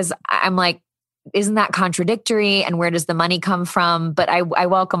that, because I'm like, isn't that contradictory? And where does the money come from? But I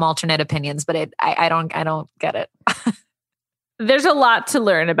welcome alternate opinions, but I don't get it. There's a lot to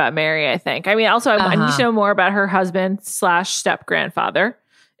learn about Mary, I think. I mean, also I need to know more about her husband / step grandfather.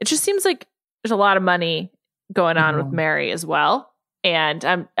 It just seems like there's a lot of money going on with Mary as well.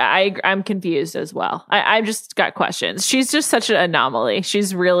 And I'm confused as well. I've just got questions. She's just such an anomaly.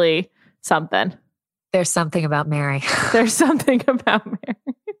 She's really something. There's something about Mary. There's something about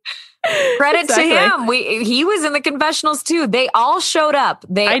Mary. Credit to him. He was in the confessionals too. They all showed up.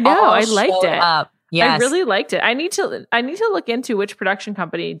 I liked it. Up. Yes. I really liked it. I need to look into which production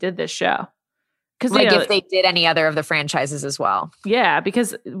company did this show. Because if they did any other of the franchises as well. Yeah,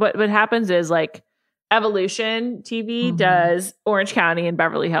 because what happens is like Evolution TV does Orange County and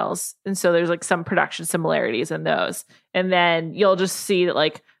Beverly Hills. And so there's like some production similarities in those. And then you'll just see that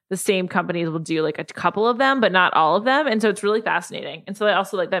like the same companies will do like a couple of them, but not all of them. And so it's really fascinating. And so I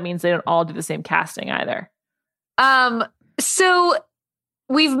also that means they don't all do the same casting either. So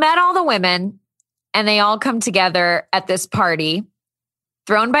we've met all the women and they all come together at this party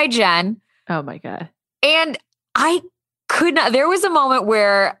thrown by Jen. Oh my God. And I could not, there was a moment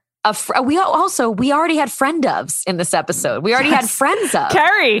where we already had friend ofs in this episode. We already had friends of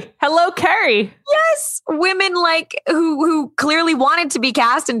Carrie. Hello, Carrie. Yes. Women like who clearly wanted to be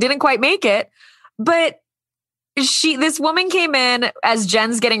cast and didn't quite make it. But this woman came in as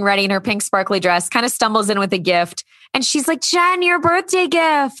Jen's getting ready in her pink sparkly dress, kind of stumbles in with a gift. And she's like, Jen, your birthday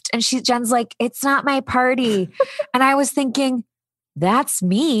gift. And Jen's like, it's not my party. And I was thinking, that's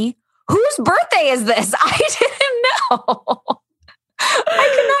me. Whose birthday is this? I didn't know.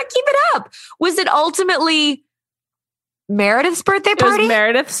 I could not keep it up. Was it ultimately Meredith's birthday party? It was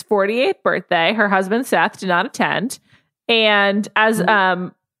Meredith's 48th birthday. Her husband, Seth, did not attend. And as in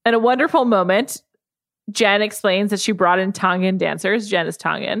a wonderful moment, Jen explains that she brought in Tongan dancers. Jen is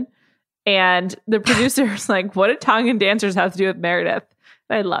Tongan. And the producer's like, what did Tongan dancers have to do with Meredith?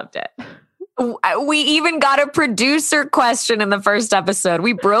 And I loved it. We even got a producer question in the first episode.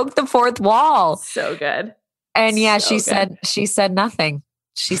 We broke the fourth wall. So good. And yeah, she said nothing.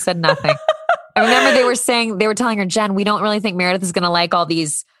 She said nothing. I remember they were telling her, Jen, we don't really think Meredith is going to like all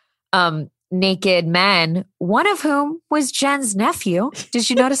these naked men, one of whom was Jen's nephew. Did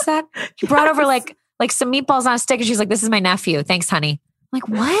you notice that? He brought over like like some meatballs on a stick. And she's like, this is my nephew. Thanks, honey. I'm like,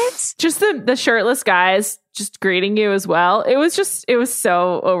 what? Just the shirtless guys just greeting you as well. It was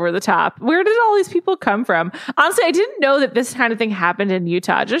so over the top. Where did all these people come from? Honestly, I didn't know that this kind of thing happened in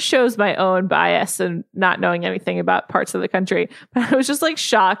Utah. It just shows my own bias and not knowing anything about parts of the country. But I was just like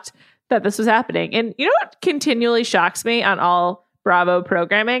shocked that this was happening. And you know what continually shocks me on all Bravo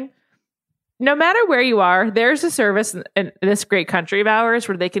programming? No matter where you are, there's a service in this great country of ours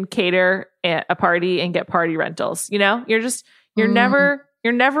where they can cater a party and get party rentals. You know, you're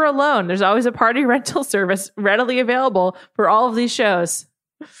never alone. There's always a party rental service readily available for all of these shows.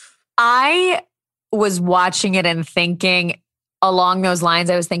 I was watching it and thinking along those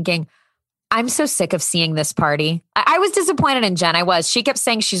lines. I was thinking, I'm so sick of seeing this party. I was disappointed in Jen. She kept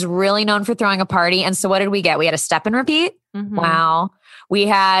saying she's really known for throwing a party. And so what did we get? We had a step and repeat. Mm-hmm. Wow. We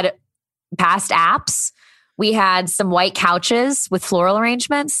had past apps. We had some white couches with floral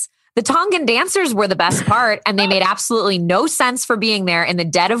arrangements. The Tongan dancers were the best part, and they made absolutely no sense for being there in the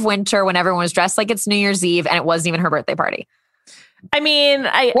dead of winter when everyone was dressed like it's New Year's Eve and it wasn't even her birthday party. I mean,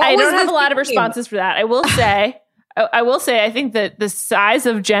 I don't have a lot of responses for that. I will say, I think that the size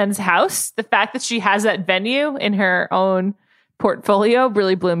of Jen's house, the fact that she has that venue in her own portfolio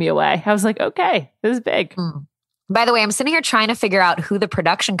really blew me away. I was like, okay, this is big. Mm. By the way, I'm sitting here trying to figure out who the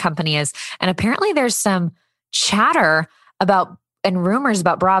production company is. And apparently there's some chatter about and rumors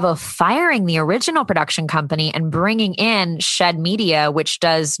about Bravo firing the original production company and bringing in Shed Media, which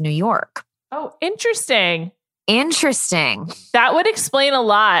does New York. Oh, interesting. Interesting. That would explain a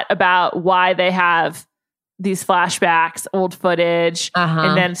lot about why they have these flashbacks, old footage,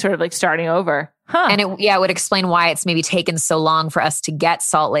 and then sort of like starting over. Huh. And it would explain why it's maybe taken so long for us to get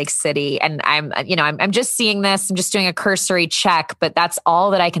Salt Lake City. And I'm just seeing this. I'm just doing a cursory check, but that's all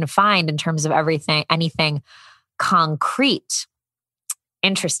that I can find in terms of anything concrete.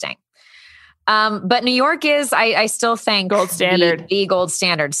 Interesting. But New York is, I still think, gold standard, the gold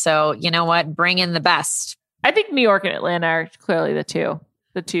standard. So you know what? Bring in the best. I think New York and Atlanta are clearly the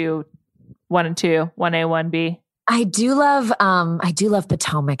two, 1 and 2, 1A, 1B. I do love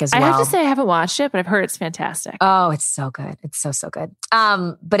Potomac as well. I have to say I haven't watched it, but I've heard it's fantastic. Oh, it's so good. It's so good.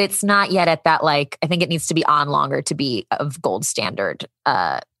 But it's not yet at that, I think it needs to be on longer to be of gold standard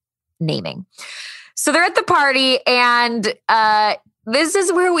naming. So they're at the party, and this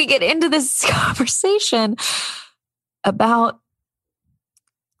is where we get into this conversation about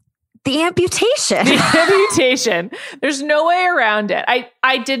the amputation. The amputation. There's no way around it.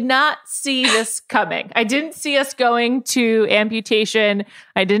 I did not see this coming. I didn't see us going to amputation.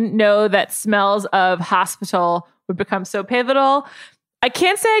 I didn't know that smells of hospital would become so pivotal. I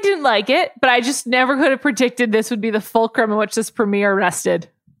can't say I didn't like it, but I just never could have predicted this would be the fulcrum in which this premiere rested.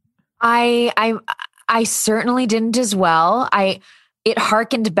 I certainly didn't as well. It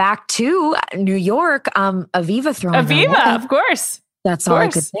harkened back to New York, Aviva throwing Aviva, of course. That's all I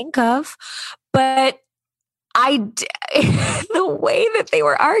could think of. But the way that they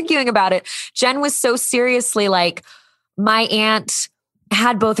were arguing about it, Jen was so seriously like, my aunt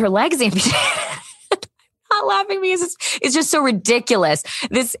had both her legs amputated. Not laughing because it's just so ridiculous.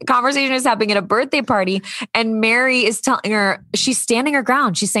 This conversation is happening at a birthday party, and Mary is telling her, she's standing her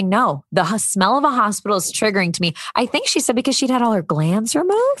ground. She's saying, no, the smell of a hospital is triggering to me. I think she said because she'd had all her glands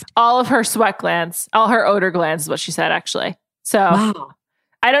removed. All of her sweat glands, all her odor glands is what she said, actually. So wow.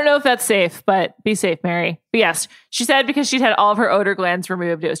 I don't know if that's safe, but be safe, Mary. But yes, she said because she'd had all of her odor glands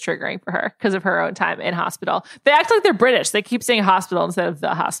removed, it was triggering for her because of her own time in hospital. They act like they're British. They keep saying hospital instead of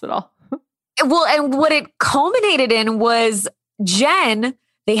the hospital. Well, and what it culminated in was Jen,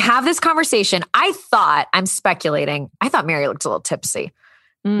 they have this conversation. I'm speculating, I thought Mary looked a little tipsy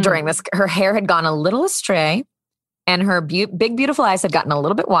during this. Her hair had gone a little astray, and her big, beautiful eyes had gotten a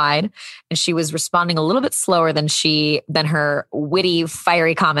little bit wide, and she was responding a little bit slower than her witty,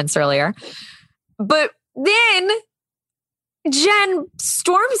 fiery comments earlier. But then Jen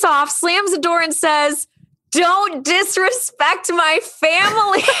storms off, slams the door, and says, "Don't disrespect my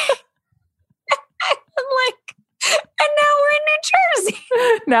family." I'm like, and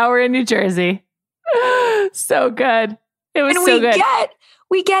now we're in New Jersey. So good. It was and so good.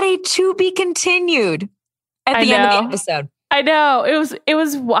 We get a to be continued at the end of the episode. I know. It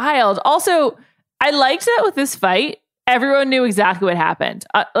was wild. Also, I liked that with this fight, everyone knew exactly what happened.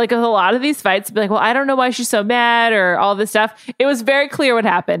 Like with a lot of these fights, be like, well, I don't know why she's so mad or all this stuff. It was very clear what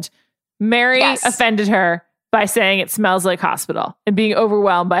happened. Mary offended her by saying it smells like hospital and being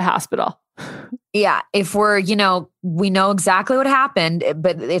overwhelmed by hospital. Yeah, if we know exactly what happened,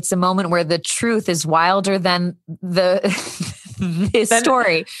 but it's a moment where the truth is wilder than this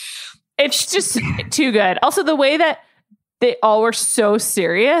story. It's just too good. Also, the way that they all were so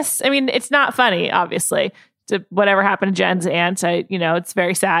serious. I mean, it's not funny, obviously, to whatever happened to Jen's aunt. It's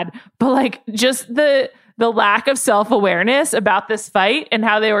very sad, but like just the lack of self-awareness about this fight and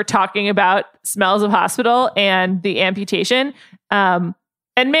how they were talking about smells of hospital and the amputation. And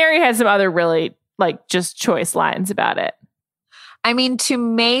Mary had some other really like just choice lines about it. I mean, to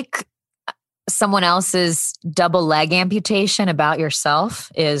make someone else's double leg amputation about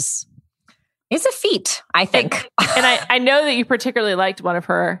yourself is a feat, I think. And I know that you particularly liked one of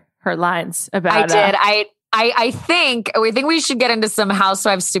her lines about. I did. I think we should get into some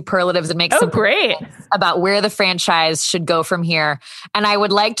Housewives superlatives and make some great about where the franchise should go from here. And I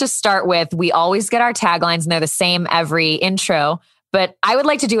would like to start with, we always get our taglines and they're the same every intro, but I would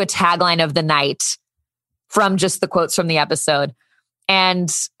like to do a tagline of the night from just the quotes from the episode.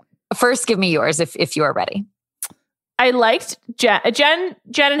 And first, give me yours if you are ready. I liked Jen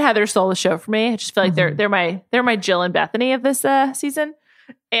and Heather stole the show for me. I just feel like they're my Jill and Bethany of this season.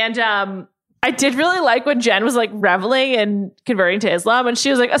 And I did really like when Jen was like reveling and converting to Islam, and she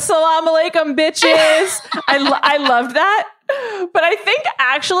was like, "Assalamu alaikum, bitches." I loved that. But I think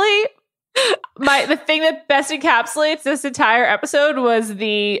actually the thing that best encapsulates this entire episode was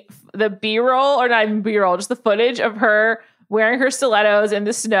the B-roll, or not even B-roll, just the footage of her wearing her stilettos in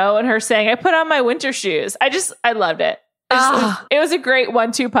the snow and her saying, "I put on my winter shoes." I loved it. It was a great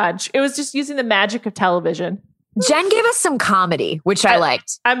 1-2 punch. It was just using the magic of television. Jen gave us some comedy, which I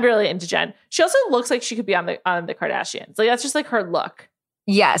liked. I'm really into Jen. She also looks like she could be on the Kardashians. Like that's just like her look.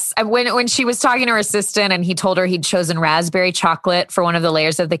 Yes. And when she was talking to her assistant and he told her he'd chosen raspberry chocolate for one of the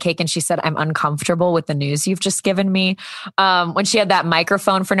layers of the cake, and she said, "I'm uncomfortable with the news you've just given me." When she had that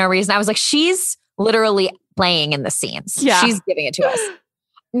microphone for no reason, I was like, she's literally playing in the scenes. Yeah. She's giving it to us.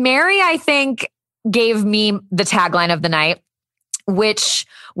 Mary, I think, gave me the tagline of the night, which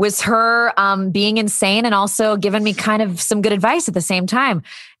was her being insane and also giving me kind of some good advice at the same time.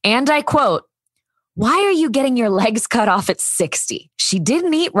 And I quote, "Why are you getting your legs cut off at 60? She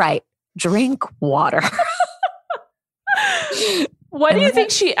didn't eat right. Drink water." What do you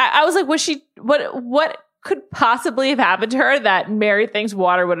think I was like, was she, what could possibly have happened to her that Mary thinks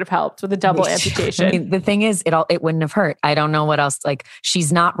water would have helped with a double amputation? I mean, the thing is, it wouldn't have hurt. I don't know what else. Like,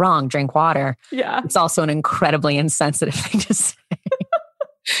 she's not wrong. Drink water. Yeah. It's also an incredibly insensitive thing to say.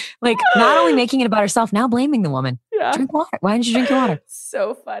 Like, not only making it about herself, now blaming the woman. Yeah. Drink water. Why didn't you drink your water?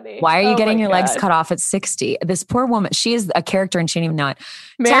 So funny. Why are you getting your legs cut off at 60? This poor woman, she is a character and she didn't even know it.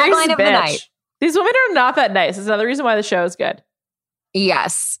 Mary's Tagline of the night. These women are not that nice. It's another reason why the show is good.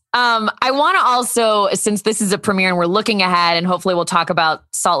 Yes. I want to also, since this is a premiere and we're looking ahead and hopefully we'll talk about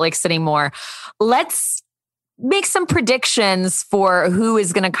Salt Lake City more, let's make some predictions for who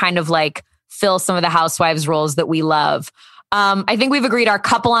is going to kind of like fill some of the housewives roles that we love. I think we've agreed our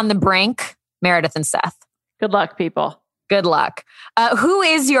couple on the brink, Meredith and Seth. Good luck, people. Good luck.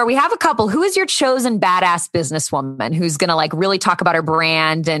 We have a couple. Who is your chosen badass businesswoman who's going to like really talk about her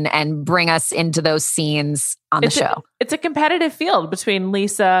brand and bring us into those scenes on the show? It's a competitive field between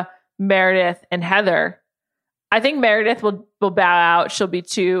Lisa, Meredith, and Heather. I think Meredith will bow out. She'll be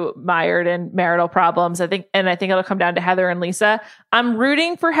too mired in marital problems. I think it'll come down to Heather and Lisa. I'm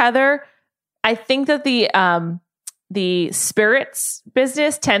rooting for Heather. I think that the spirits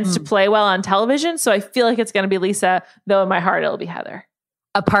business tends to play well on television. So I feel like it's going to be Lisa, though in my heart, it'll be Heather.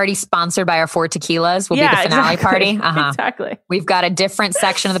 A party sponsored by our 4 tequilas will be the finale party. Exactly. We've got a different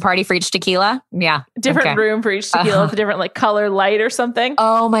section of the party for each tequila. Yeah. Different room for each tequila with a different like color light or something.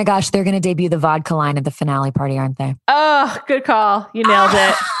 Oh my gosh. They're going to debut the vodka line at the finale party, aren't they? Oh, good call. You nailed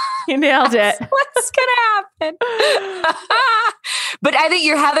it. You nailed it. What's going to happen? But I think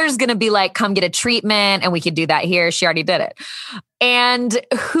your Heather's going to be like, come get a treatment, and we could do that here. She already did it. And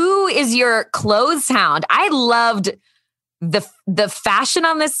who is your clothes hound? I loved the fashion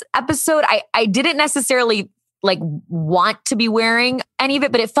on this episode. I didn't necessarily like want to be wearing any of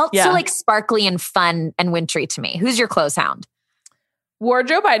it, but it felt so like sparkly and fun and wintry to me. Who's your clothes hound?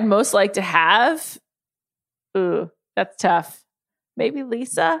 Wardrobe I'd most like to have. Ooh, that's tough. Maybe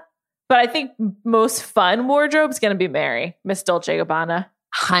Lisa. But I think most fun wardrobe is going to be Mary, Miss Dolce & Gabbana.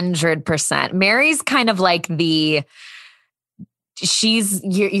 100%. Mary's kind of like you're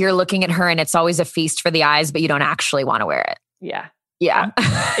looking at her and it's always a feast for the eyes, but you don't actually want to wear it. Yeah. Yeah.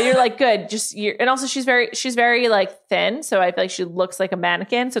 And you're like, good. And also she's very like thin. So I feel like she looks like a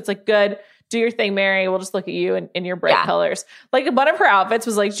mannequin. So it's like, good. Do your thing, Mary. We'll just look at you in your bright colors. Like one of her outfits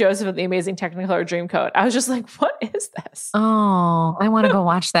was like Joseph of the Amazing Technicolor Dreamcoat. I was just like, what is this? Oh, I want to go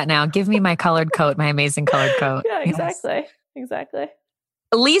watch that now. Give me my colored coat, my amazing colored coat. Yeah, exactly. Yes. Exactly.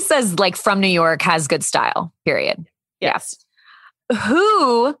 Lisa's like from New York, has good style, period. Yes.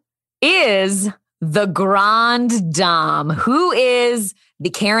 Who is the Grand Dame. Who is the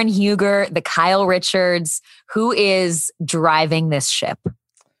Karen Huger, the Kyle Richards? Who is driving this ship?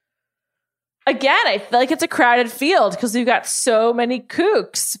 Again, I feel like it's a crowded field because we've got so many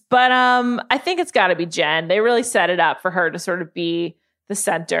kooks. But I think it's got to be Jen. They really set it up for her to sort of be the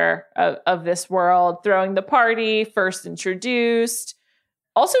center of this world, throwing the party, first introduced.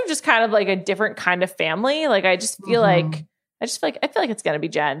 Also just kind of like a different kind of family. Like I feel like it's going to be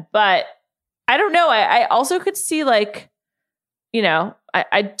Jen. But I don't know. I also could see like, you know,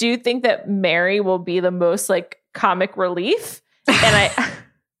 I do think that Mary will be the most like comic relief.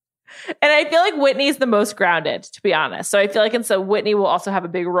 And I feel like Whitney's the most grounded, to be honest. So I feel like, and so Whitney will also have a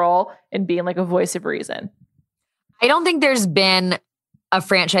big role in being like a voice of reason. I don't think there's been a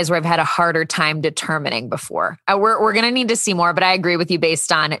franchise where I've had a harder time determining before. We're going to need to see more, but I agree with you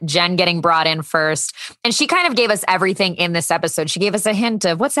based on Jen getting brought in first. And she kind of gave us everything in this episode. She gave us a hint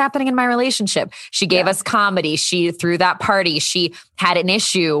of what's happening in my relationship. She gave us comedy. She threw that party. She had an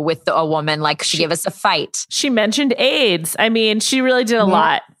issue with a woman. Like she gave us a fight. She mentioned AIDS. I mean, she really did a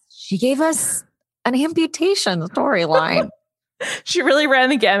lot. She gave us an amputation storyline. She really ran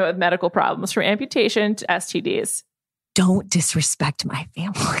the gamut with medical problems from amputation to STDs. Don't disrespect my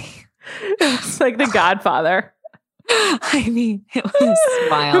family. It's like The Godfather. I mean, it was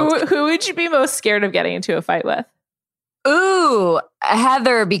wild. Who would you be most scared of getting into a fight with? Ooh,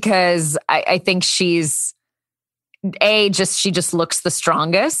 Heather, because I think she's she just looks the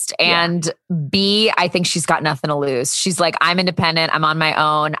strongest. And B, I think she's got nothing to lose. She's like, I'm independent. I'm on my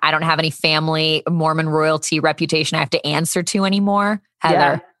own. I don't have any family, Mormon royalty reputation I have to answer to anymore.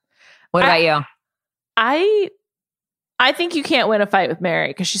 Heather, what about you? I think you can't win a fight with Mary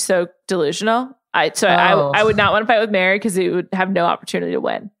because she's so delusional. I would not want to fight with Mary because it would have no opportunity to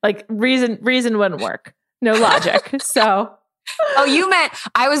win. Like reason wouldn't work. No logic. So. Oh, you meant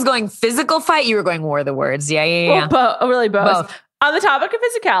I was going physical fight. You were going war of the words. Yeah. Well, really both. On the topic of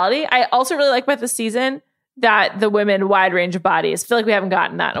physicality, I also really like about this season that the women wide range of bodies. I feel like we haven't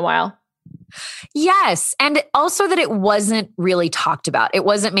gotten that in a while. Yes. And also that it wasn't really talked about. It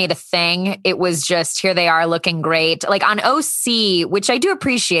wasn't made a thing. It was just, here they are looking great. Like on OC, which I do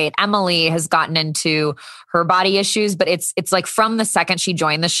appreciate, Emily has gotten into her body issues, but it's like from the second she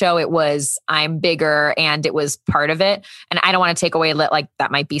joined the show, it was, I'm bigger, and it was part of it. And I don't want to take away like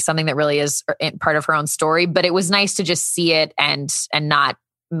that might be something that really is part of her own story, but it was nice to just see it and not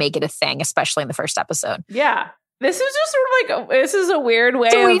make it a thing, especially in the first episode. Yeah. This is just sort of like, this is a weird way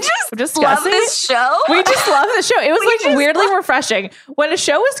we of just discussing love this show. We just love this show. It was like weirdly refreshing. When a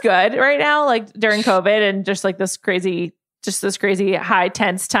show is good right now, like during COVID and just like this crazy high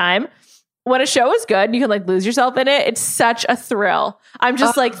tense time, when a show is good and you can like lose yourself in it, it's such a thrill. I'm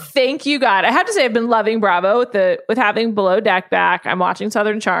just like, thank you, God. I have to say I've been loving Bravo with having Below Deck back. I'm watching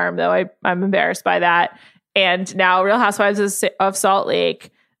Southern Charm, though I'm embarrassed by that. And now Real Housewives of Salt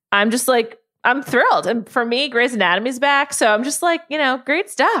Lake. I'm just like, I'm thrilled. And for me, Grey's Anatomy's back. So I'm just like, great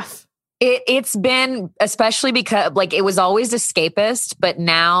stuff. It's been, especially because like it was always escapist, but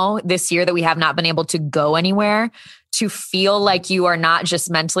now this year that we have not been able to go anywhere, to feel like you are not just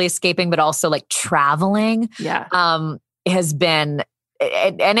mentally escaping, but also like traveling, has been,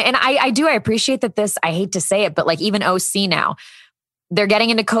 and I appreciate that this, I hate to say it, but like even OC now, they're getting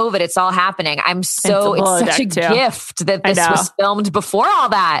into COVID. It's all happening. it's such a gift that this was filmed before all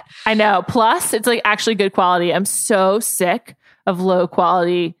that. I know. Plus, it's like actually good quality. I'm so sick of low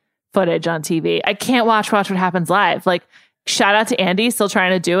quality footage on TV. I can't watch What Happens Live. Like, shout out to Andy, still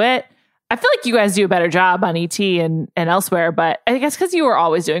trying to do it. I feel like you guys do a better job on ET and elsewhere, but I guess because you were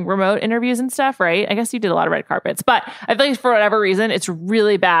always doing remote interviews and stuff, right? I guess you did a lot of red carpets, but I feel like for whatever reason, it's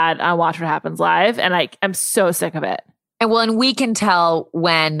really bad on Watch What Happens Live, and I'm so sick of it. And we can tell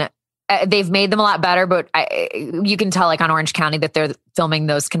when they've made them a lot better, but you can tell like on Orange County that they're filming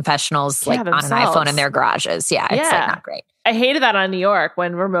those confessionals like themselves. On an iPhone in their garages. Yeah, it's like not great. I hated that on New York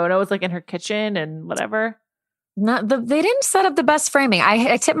when Ramona was like in her kitchen and whatever. They didn't set up the best framing.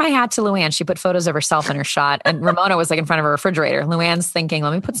 I tip my hat to Luann. She put photos of herself in her shot, and Ramona was like in front of a refrigerator. Luann's thinking,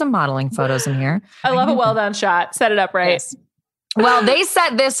 let me put some modeling photos in here. I love a well done shot. Set it up right. Yes. Well, they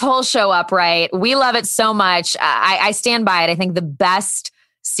set this whole show up right. We love it so much. I stand by it. I think the best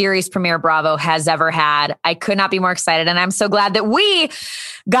series premiere Bravo has ever had. I could not be more excited. And I'm so glad that we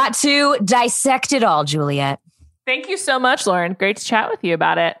got to dissect it all, Juliet. Thank you so much, Lauren. Great to chat with you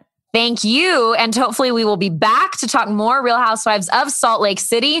about it. Thank you. And hopefully we will be back to talk more Real Housewives of Salt Lake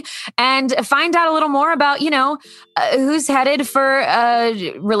City and find out a little more about, who's headed for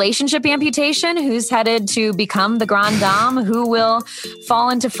relationship amputation, who's headed to become the Grand Dame, who will fall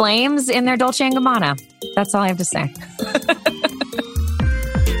into flames in their Dolce & Gabbana. That's all I have to say.